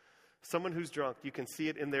 Someone who's drunk, you can see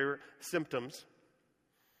it in their symptoms.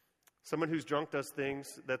 Someone who's drunk does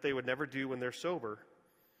things that they would never do when they're sober.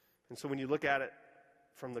 And so when you look at it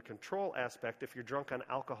from the control aspect, if you're drunk on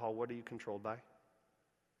alcohol, what are you controlled by?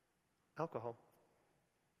 Alcohol.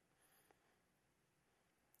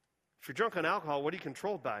 If you're drunk on alcohol, what are you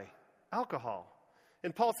controlled by? Alcohol.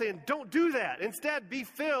 And Paul's saying, don't do that. Instead, be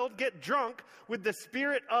filled, get drunk with the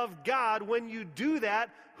Spirit of God. When you do that,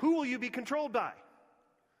 who will you be controlled by?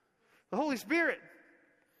 The Holy Spirit.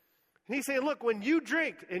 And he's saying, look, when you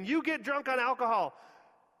drink and you get drunk on alcohol,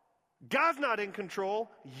 God's not in control.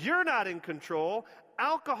 You're not in control.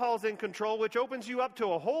 Alcohol's in control, which opens you up to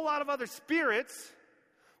a whole lot of other spirits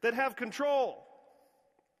that have control.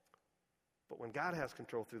 But when God has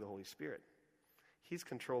control through the Holy Spirit, he's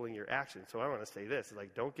controlling your actions. So I want to say this,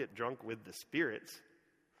 like, don't get drunk with the spirits.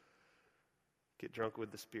 Get drunk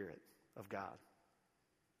with the Spirit of God.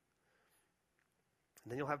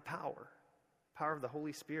 And then you'll have power. Power of the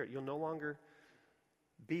Holy Spirit. You'll no longer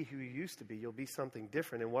be who you used to be. You'll be something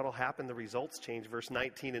different. And what will happen? The results change. Verse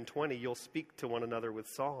 19 and 20, you'll speak to one another with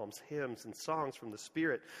psalms, hymns, and songs from the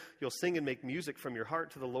Spirit. You'll sing and make music from your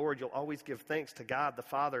heart to the Lord. You'll always give thanks to God the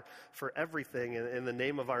Father for everything in the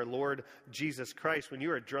name of our Lord Jesus Christ. When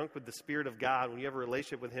you are drunk with the Spirit of God, when you have a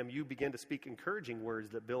relationship with Him, you begin to speak encouraging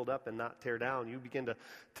words that build up and not tear down. You begin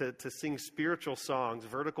to sing spiritual songs.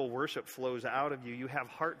 Vertical worship flows out of you. You have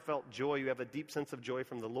heartfelt joy. You have a deep sense of joy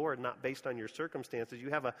from the Lord, not based on your circumstances.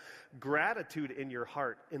 You have a gratitude in your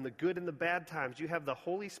heart in the good and the bad times. You have the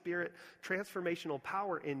Holy Spirit transformational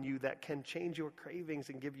power in you that can change your cravings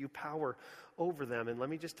and give you power over them. And let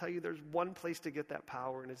me just tell you, there's one place to get that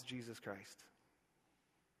power, and it's Jesus Christ.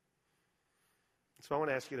 So I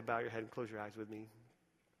want to ask you to bow your head and close your eyes with me.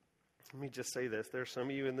 Let me just say this. There's some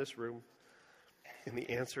of you in this room, and the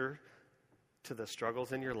answer to the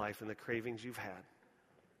struggles in your life and the cravings you've had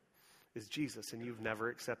is Jesus, and you've never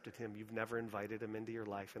accepted Him. You've never invited Him into your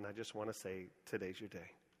life, and I just want to say, today's your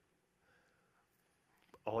day.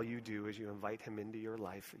 All you do is you invite Him into your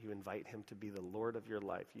life. You invite Him to be the Lord of your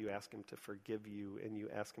life. You ask Him to forgive you, and you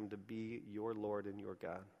ask Him to be your Lord and your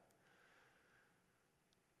God,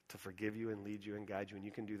 to forgive you and lead you and guide you. And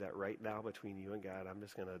you can do that right now between you and God. I'm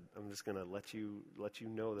just gonna let you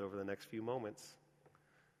know that over the next few moments,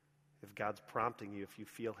 if God's prompting you, if you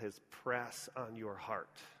feel His press on your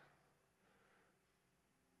heart,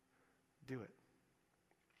 do it.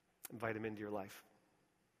 Invite Him into your life.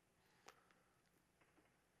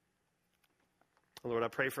 Lord, I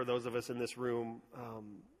pray for those of us in this room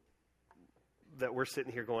that we're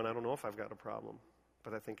sitting here going, I don't know if I've got a problem,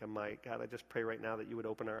 but I think I might. God, I just pray right now that you would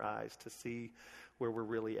open our eyes to see where we're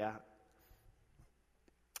really at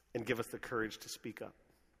and give us the courage to speak up,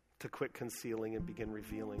 to quit concealing and begin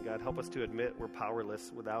revealing. God, help us to admit we're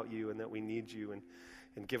powerless without you and that we need you,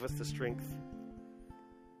 and give us the strength.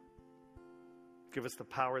 Give us the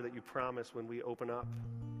power that you promise when we open up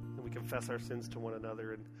and we confess our sins to one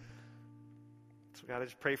another. And so, God, I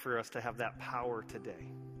just pray for us to have that power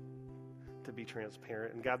today to be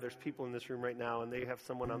transparent. And God, there's people in this room right now, and they have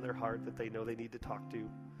someone on their heart that they know they need to talk to,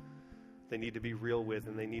 they need to be real with,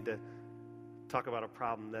 and they need to talk about a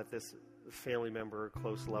problem that this family member or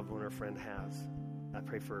close loved one or friend has. I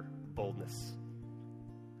pray for boldness,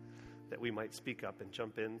 that we might speak up and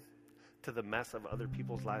jump in to the mess of other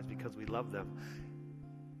people's lives because we love them.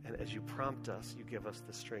 And as you prompt us, you give us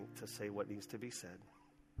the strength to say what needs to be said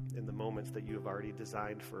in the moments that you have already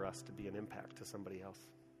designed for us to be an impact to somebody else.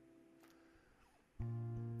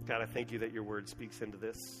 God, I thank you that your word speaks into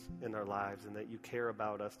this in our lives, and that you care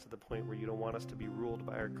about us to the point where you don't want us to be ruled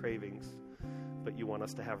by our cravings, but you want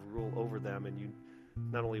us to have rule over them. And you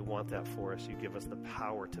not only want that for us, you give us the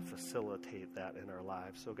power to facilitate that in our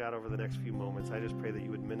lives. So God, over the next few moments, I just pray that you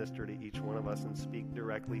would minister to each one of us and speak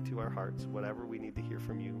directly to our hearts, whatever we need to hear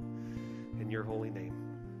from you, in your holy name.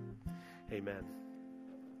 Amen.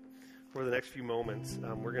 For the next few moments,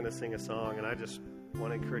 we're going to sing a song, and I just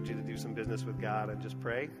want to encourage you to do some business with God and just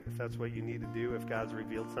pray. If that's what you need to do, if God's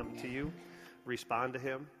revealed something to you, respond to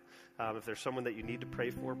Him. If there's someone that you need to pray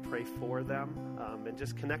for them, and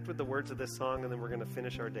just connect with the words of this song, and then we're going to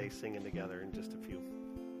finish our day singing together in just a few.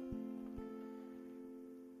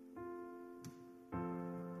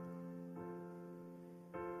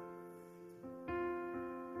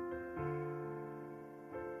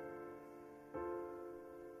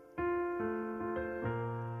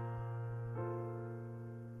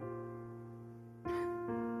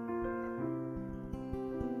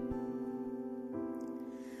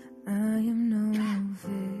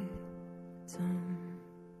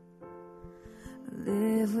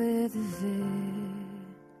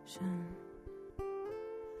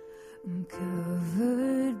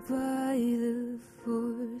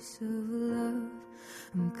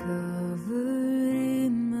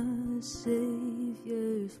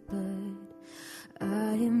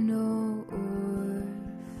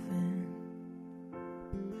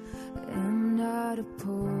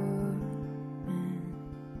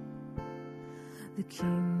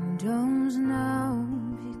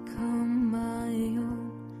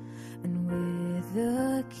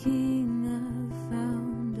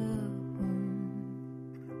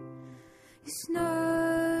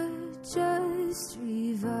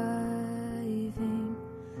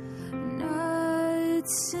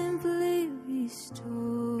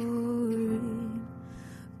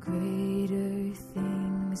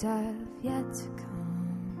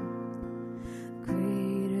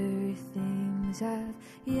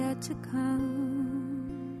 To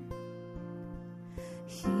come,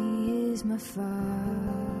 He is my Father.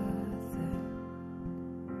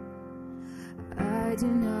 I do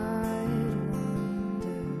not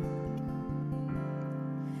wonder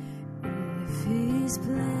His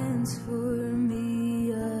plans for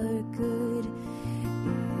me are good.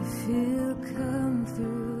 If He'll come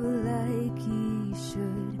through like He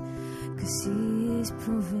should, 'cause He is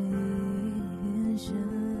provision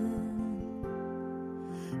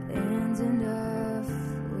and enough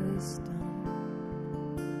wisdom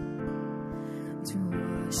to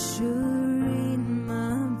usher in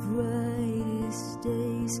my brightest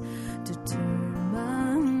days, to turn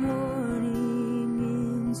my morning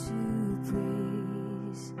into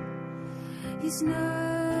praise. He's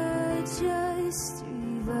not just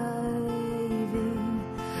reviving,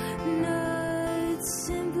 not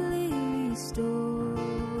simply restoring.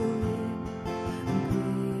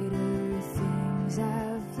 Greater things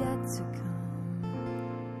have yet to come.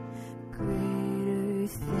 Greater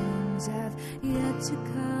things have yet to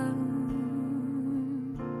come.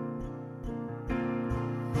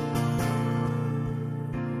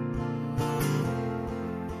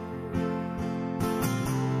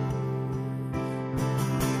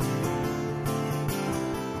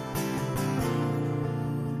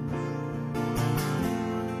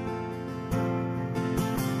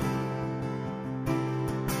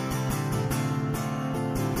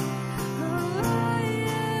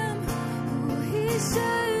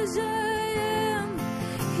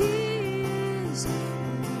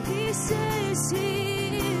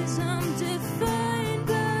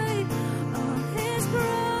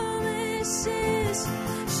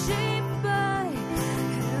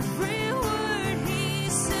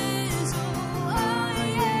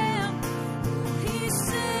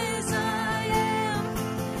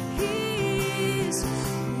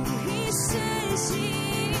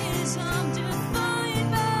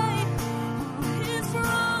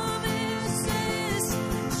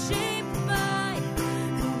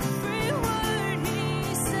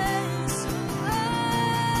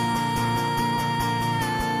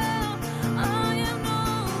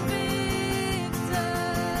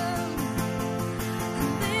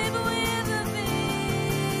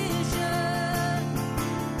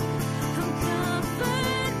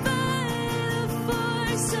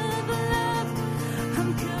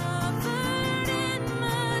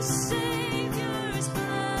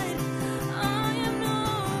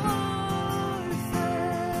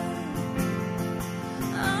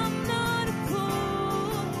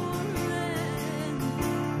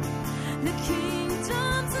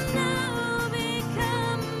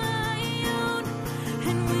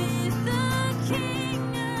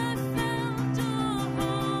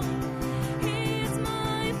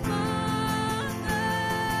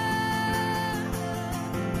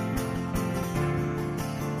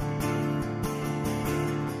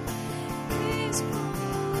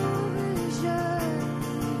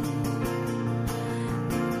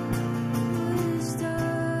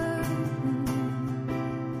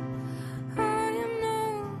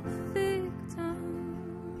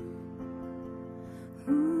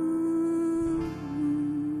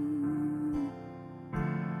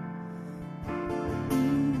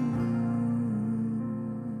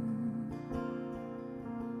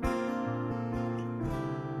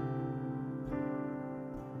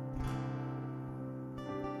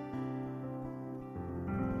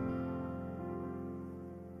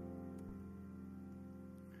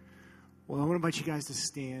 Well, I want to invite you guys to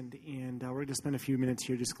stand, and we're going to spend a few minutes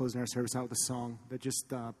here just closing our service out with a song that just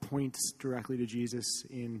points directly to Jesus.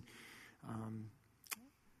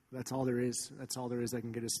 That's all there is. That's all there is that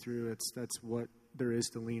can get us through. That's what there is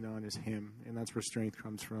to lean on is Him, and that's where strength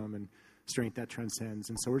comes from, and strength that transcends.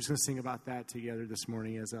 And so we're just going to sing about that together this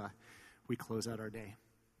morning as we close out our day.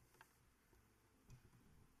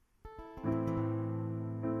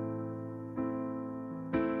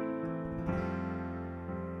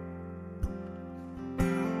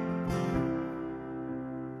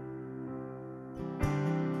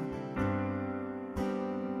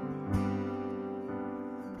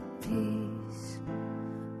 Peace,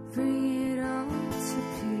 bring it all to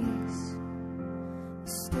peace.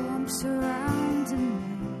 The storm surrounding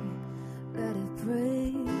me, let it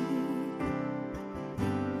break.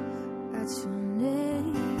 At your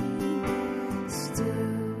name,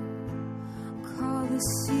 still call the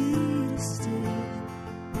sea to still,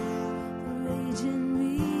 the rage in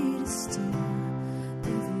me to still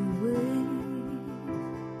every wave.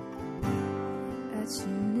 At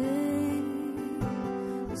your name,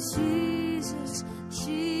 Jesus,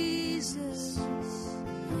 Jesus,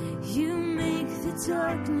 you make the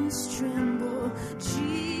darkness tremble.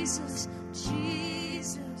 Jesus,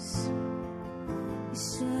 Jesus, you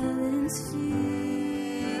silence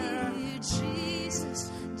fear.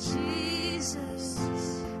 Jesus, Jesus,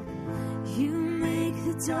 you make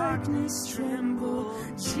the darkness tremble.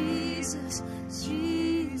 Jesus,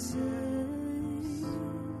 Jesus.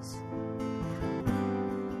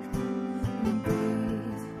 I'm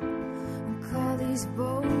brave, and call these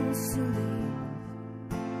bones to leave,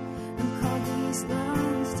 and call these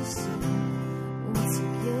lungs to sing once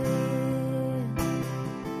again.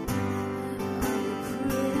 I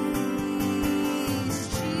will praise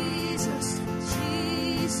Jesus,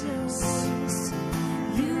 Jesus.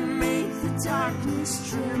 You make the darkness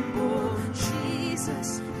tremble.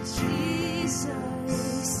 Jesus,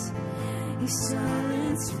 Jesus. You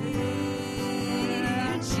silence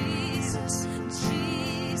fear. Jesus,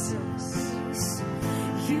 Jesus.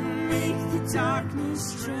 You make the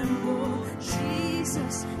darkness tremble.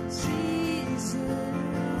 Jesus, Jesus.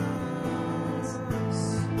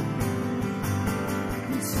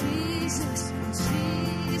 Jesus,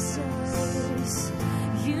 Jesus.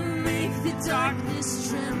 You make the darkness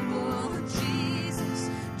tremble. Jesus,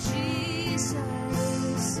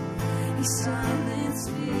 Jesus. You silence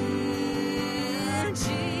fear.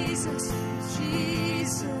 Jesus,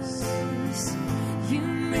 Jesus. You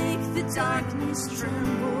make the darkness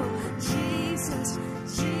tremble. Jesus,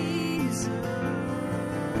 Jesus.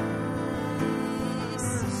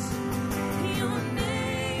 Your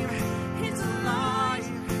name is alive.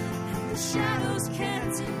 The shadows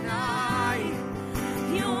can't deny.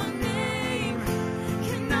 Your name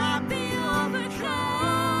cannot be overcome.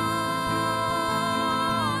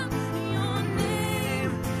 Your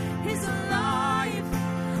name is alive,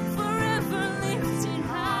 forever lifted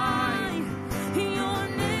high. Your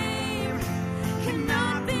name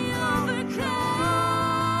cannot be overcome.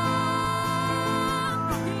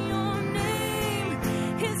 Your name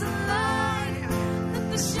is alive, that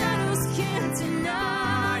the shadows can't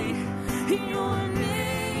deny. Your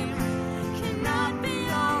name cannot be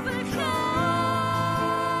overcome.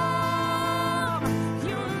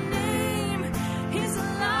 Your name is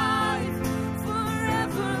alive,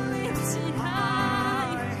 forever lifted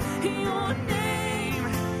high. Your name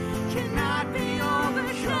cannot be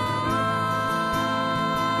overcome.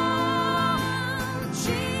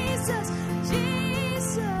 Jesus,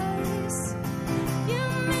 Jesus. You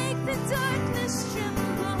make the darkness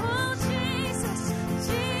tremble. Jesus,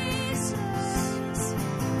 Jesus.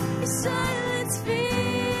 You silence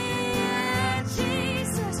fear.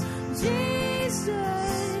 Jesus,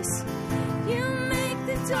 Jesus. You make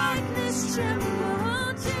the darkness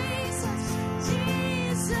tremble. Jesus,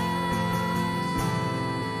 Jesus.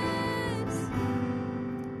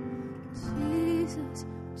 Jesus,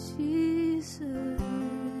 Jesus.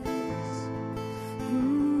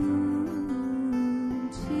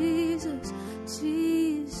 Jesus,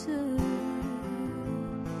 Jesus.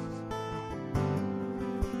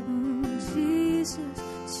 Jesus,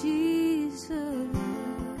 Jesus.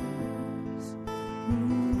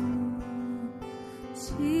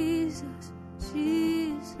 Jesus,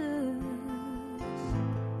 Jesus.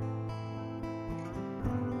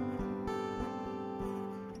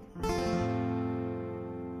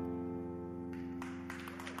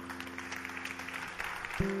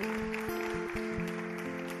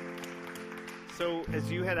 So,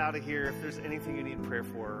 as you head out of here, if there's anything you need prayer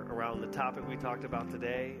for around the topic we talked about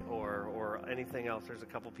today or anything else, there's a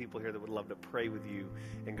couple people here that would love to pray with you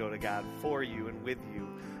and go to God for you and with you.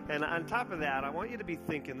 And on top of that, I want you to be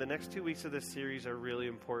thinking the next 2 weeks of this series are really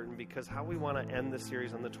important, because how we want to end the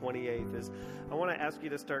series on the 28th is I want to ask you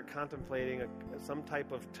to start contemplating some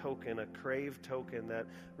type of token, a crave token that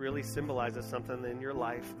really symbolizes something in your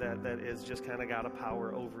life that is just kind of got a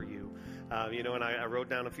power over you. And I wrote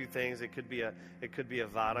down a few things. It could be a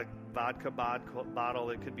vodka bottle.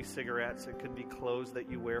 It could be cigarettes. It could be clothes that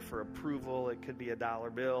you wear for approval. It could be a dollar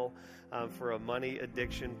bill for a money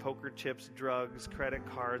addiction, poker chips, drugs, credit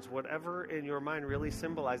cards, whatever in your mind really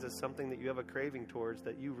symbolizes something that you have a craving towards,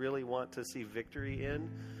 that you really want to see victory in.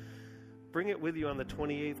 Bring it with you on the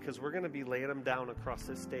 28th, because we're going to be laying them down across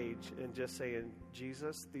this stage and just saying,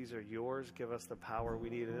 Jesus, these are yours. Give us the power we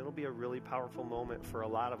need. And it'll be a really powerful moment for a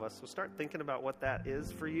lot of us. So start thinking about what that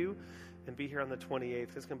is for you and be here on the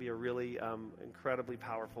 28th. It's going to be a really incredibly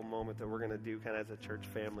powerful moment that we're going to do kind of as a church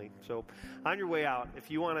family. So on your way out,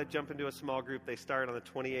 if you want to jump into a small group, they start on the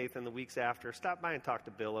 28th and the weeks after. Stop by and talk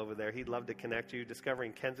to Bill over there. He'd love to connect you.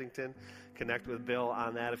 Discovering Kensington, connect with Bill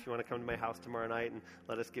on that. If you want to come to my house tomorrow night and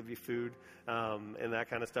let us give you food and that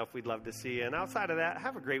kind of stuff, we'd love to see you. And outside of that,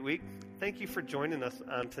 have a great week. Thank you for joining us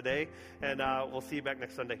today, and we'll see you back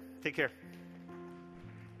next Sunday. Take care.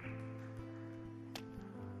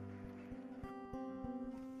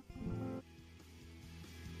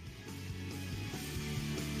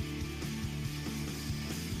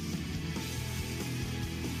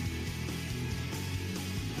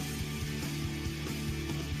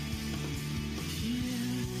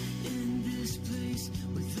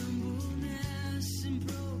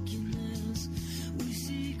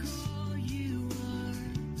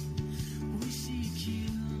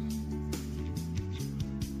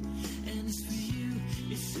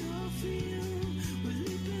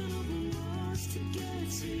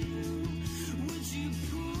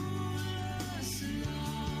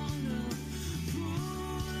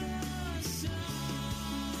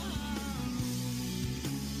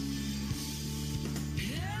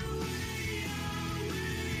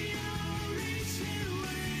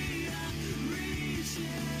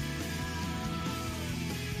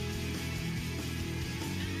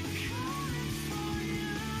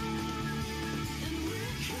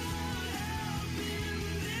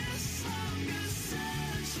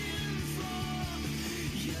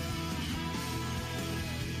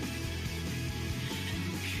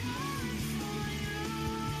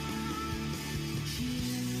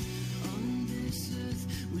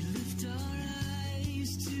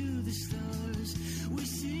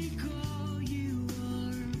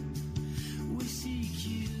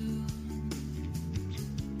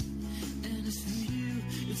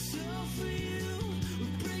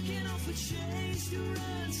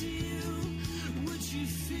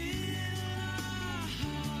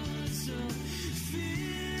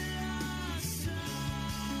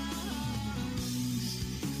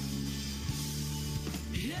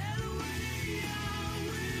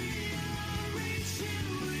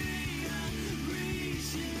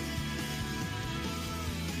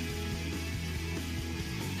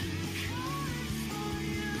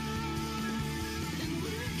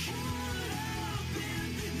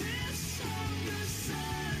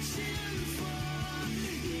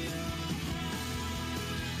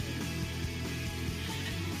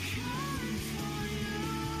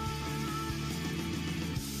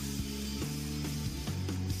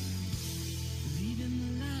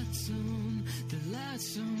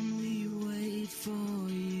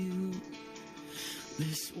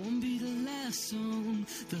 This won't be the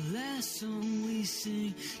last song we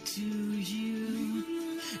sing to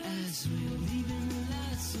you. As we're leaving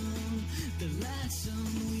the last song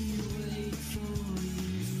we wait for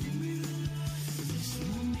you. This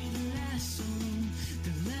won't be the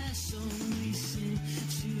last song we sing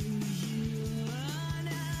to you.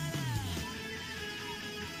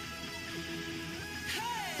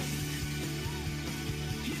 Hey!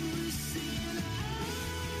 You listen up.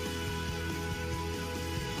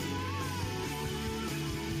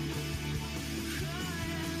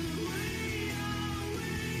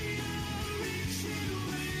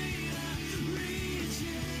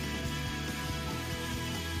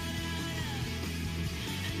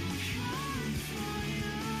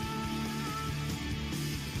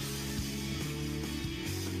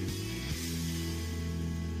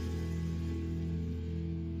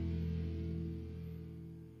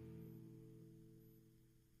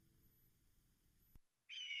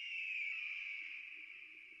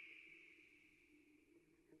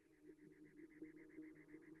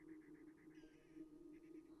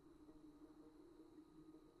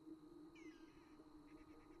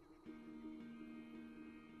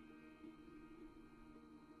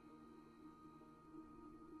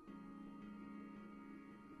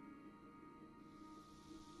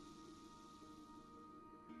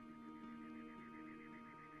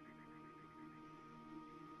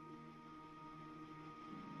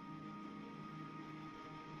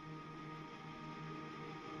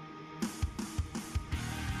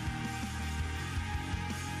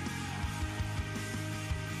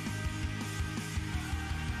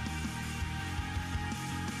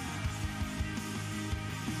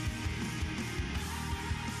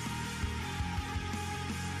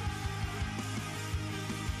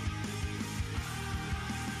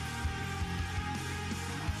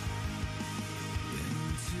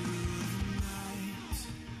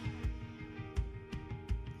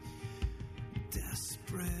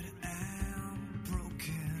 Desperate and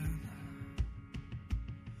broken,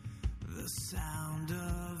 the sound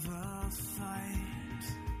of a fight.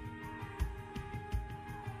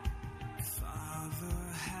 Father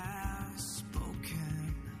has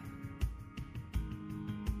spoken.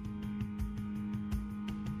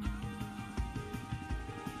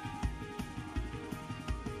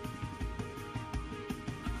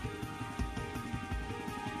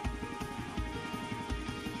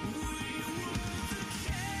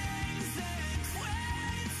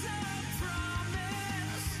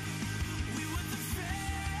 We were the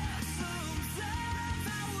first of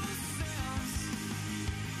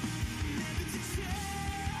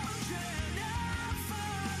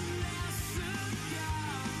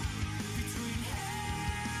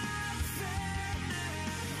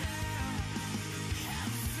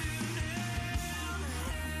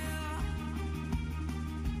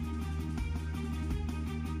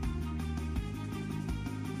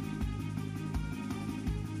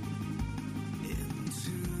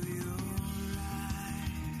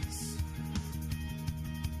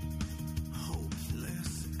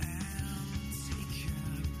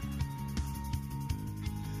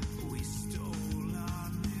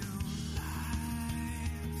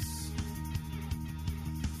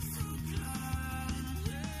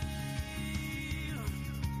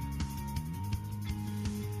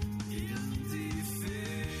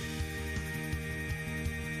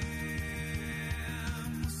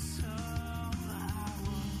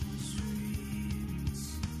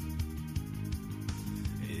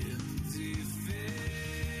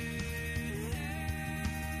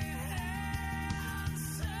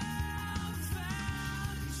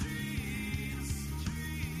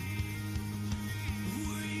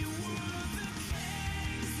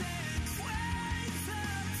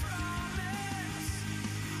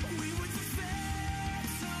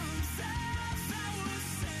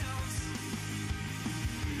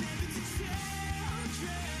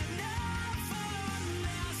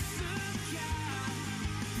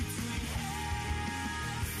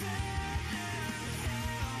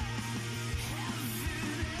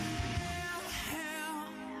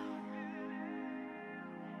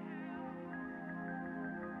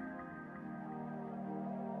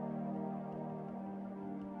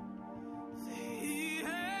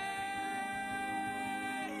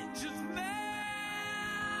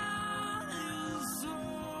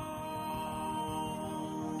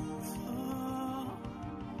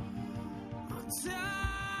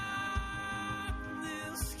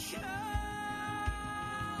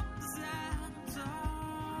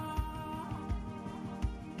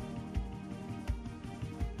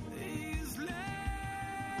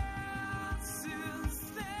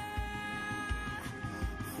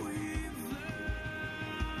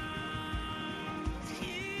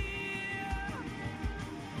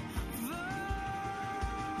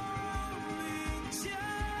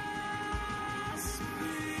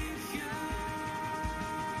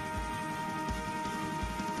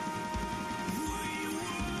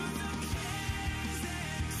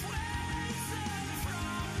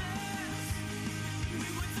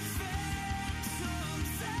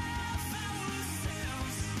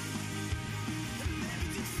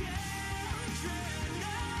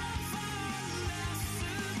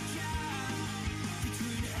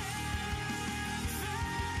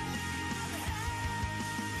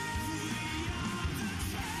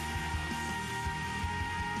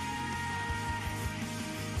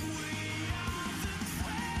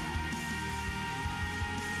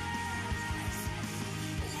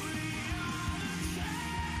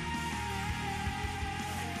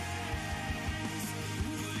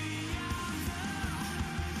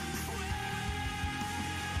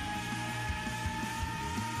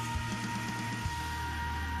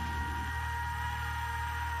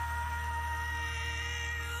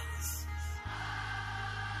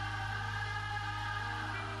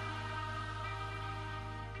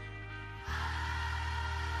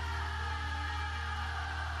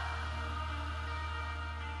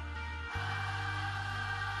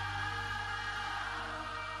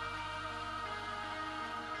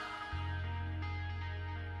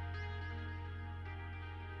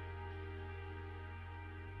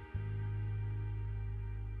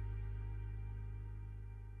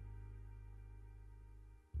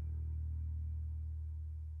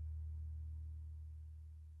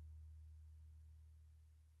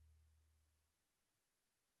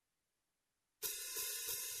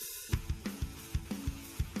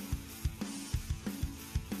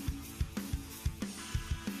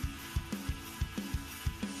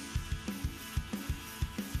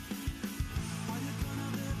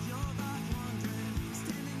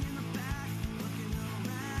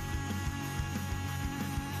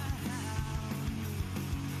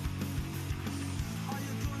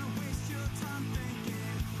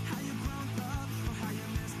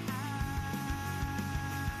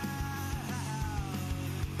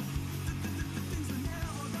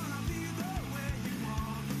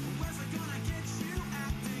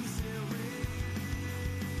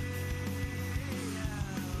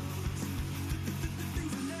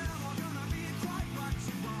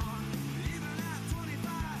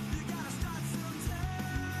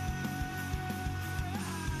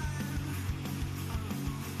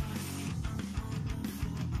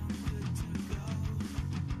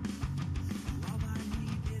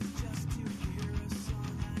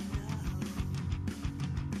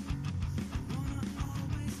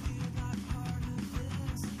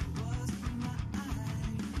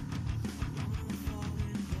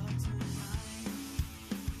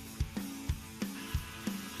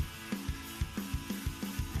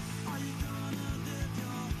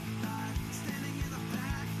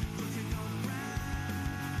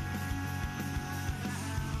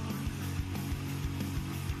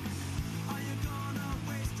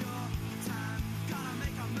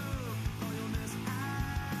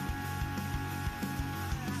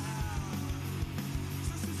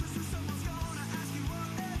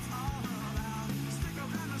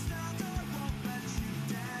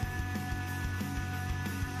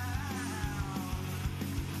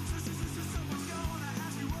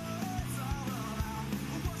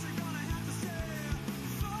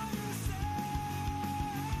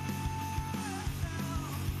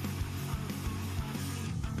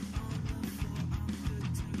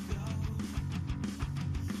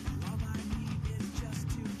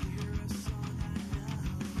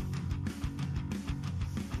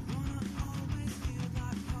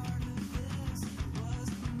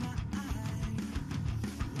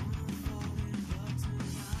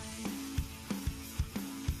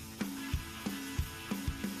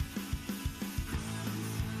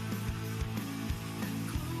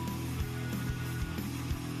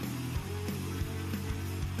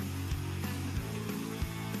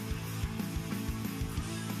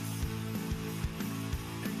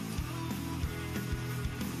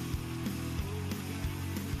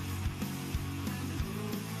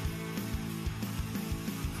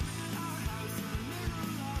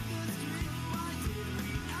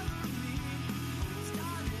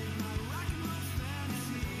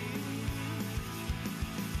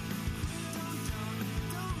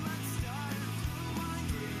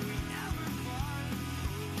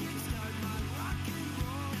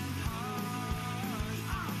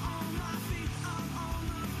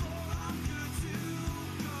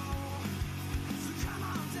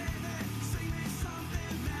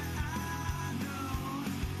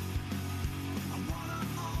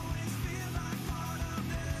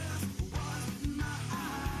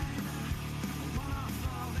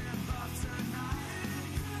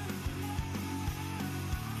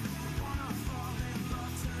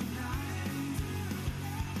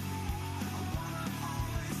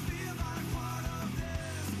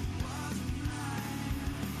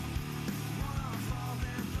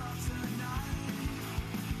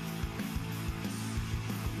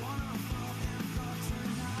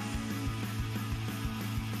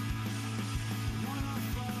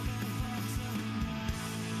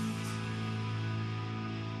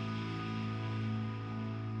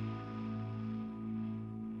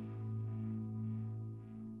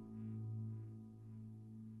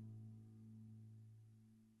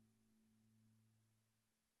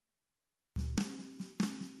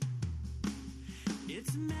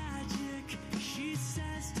It's magic.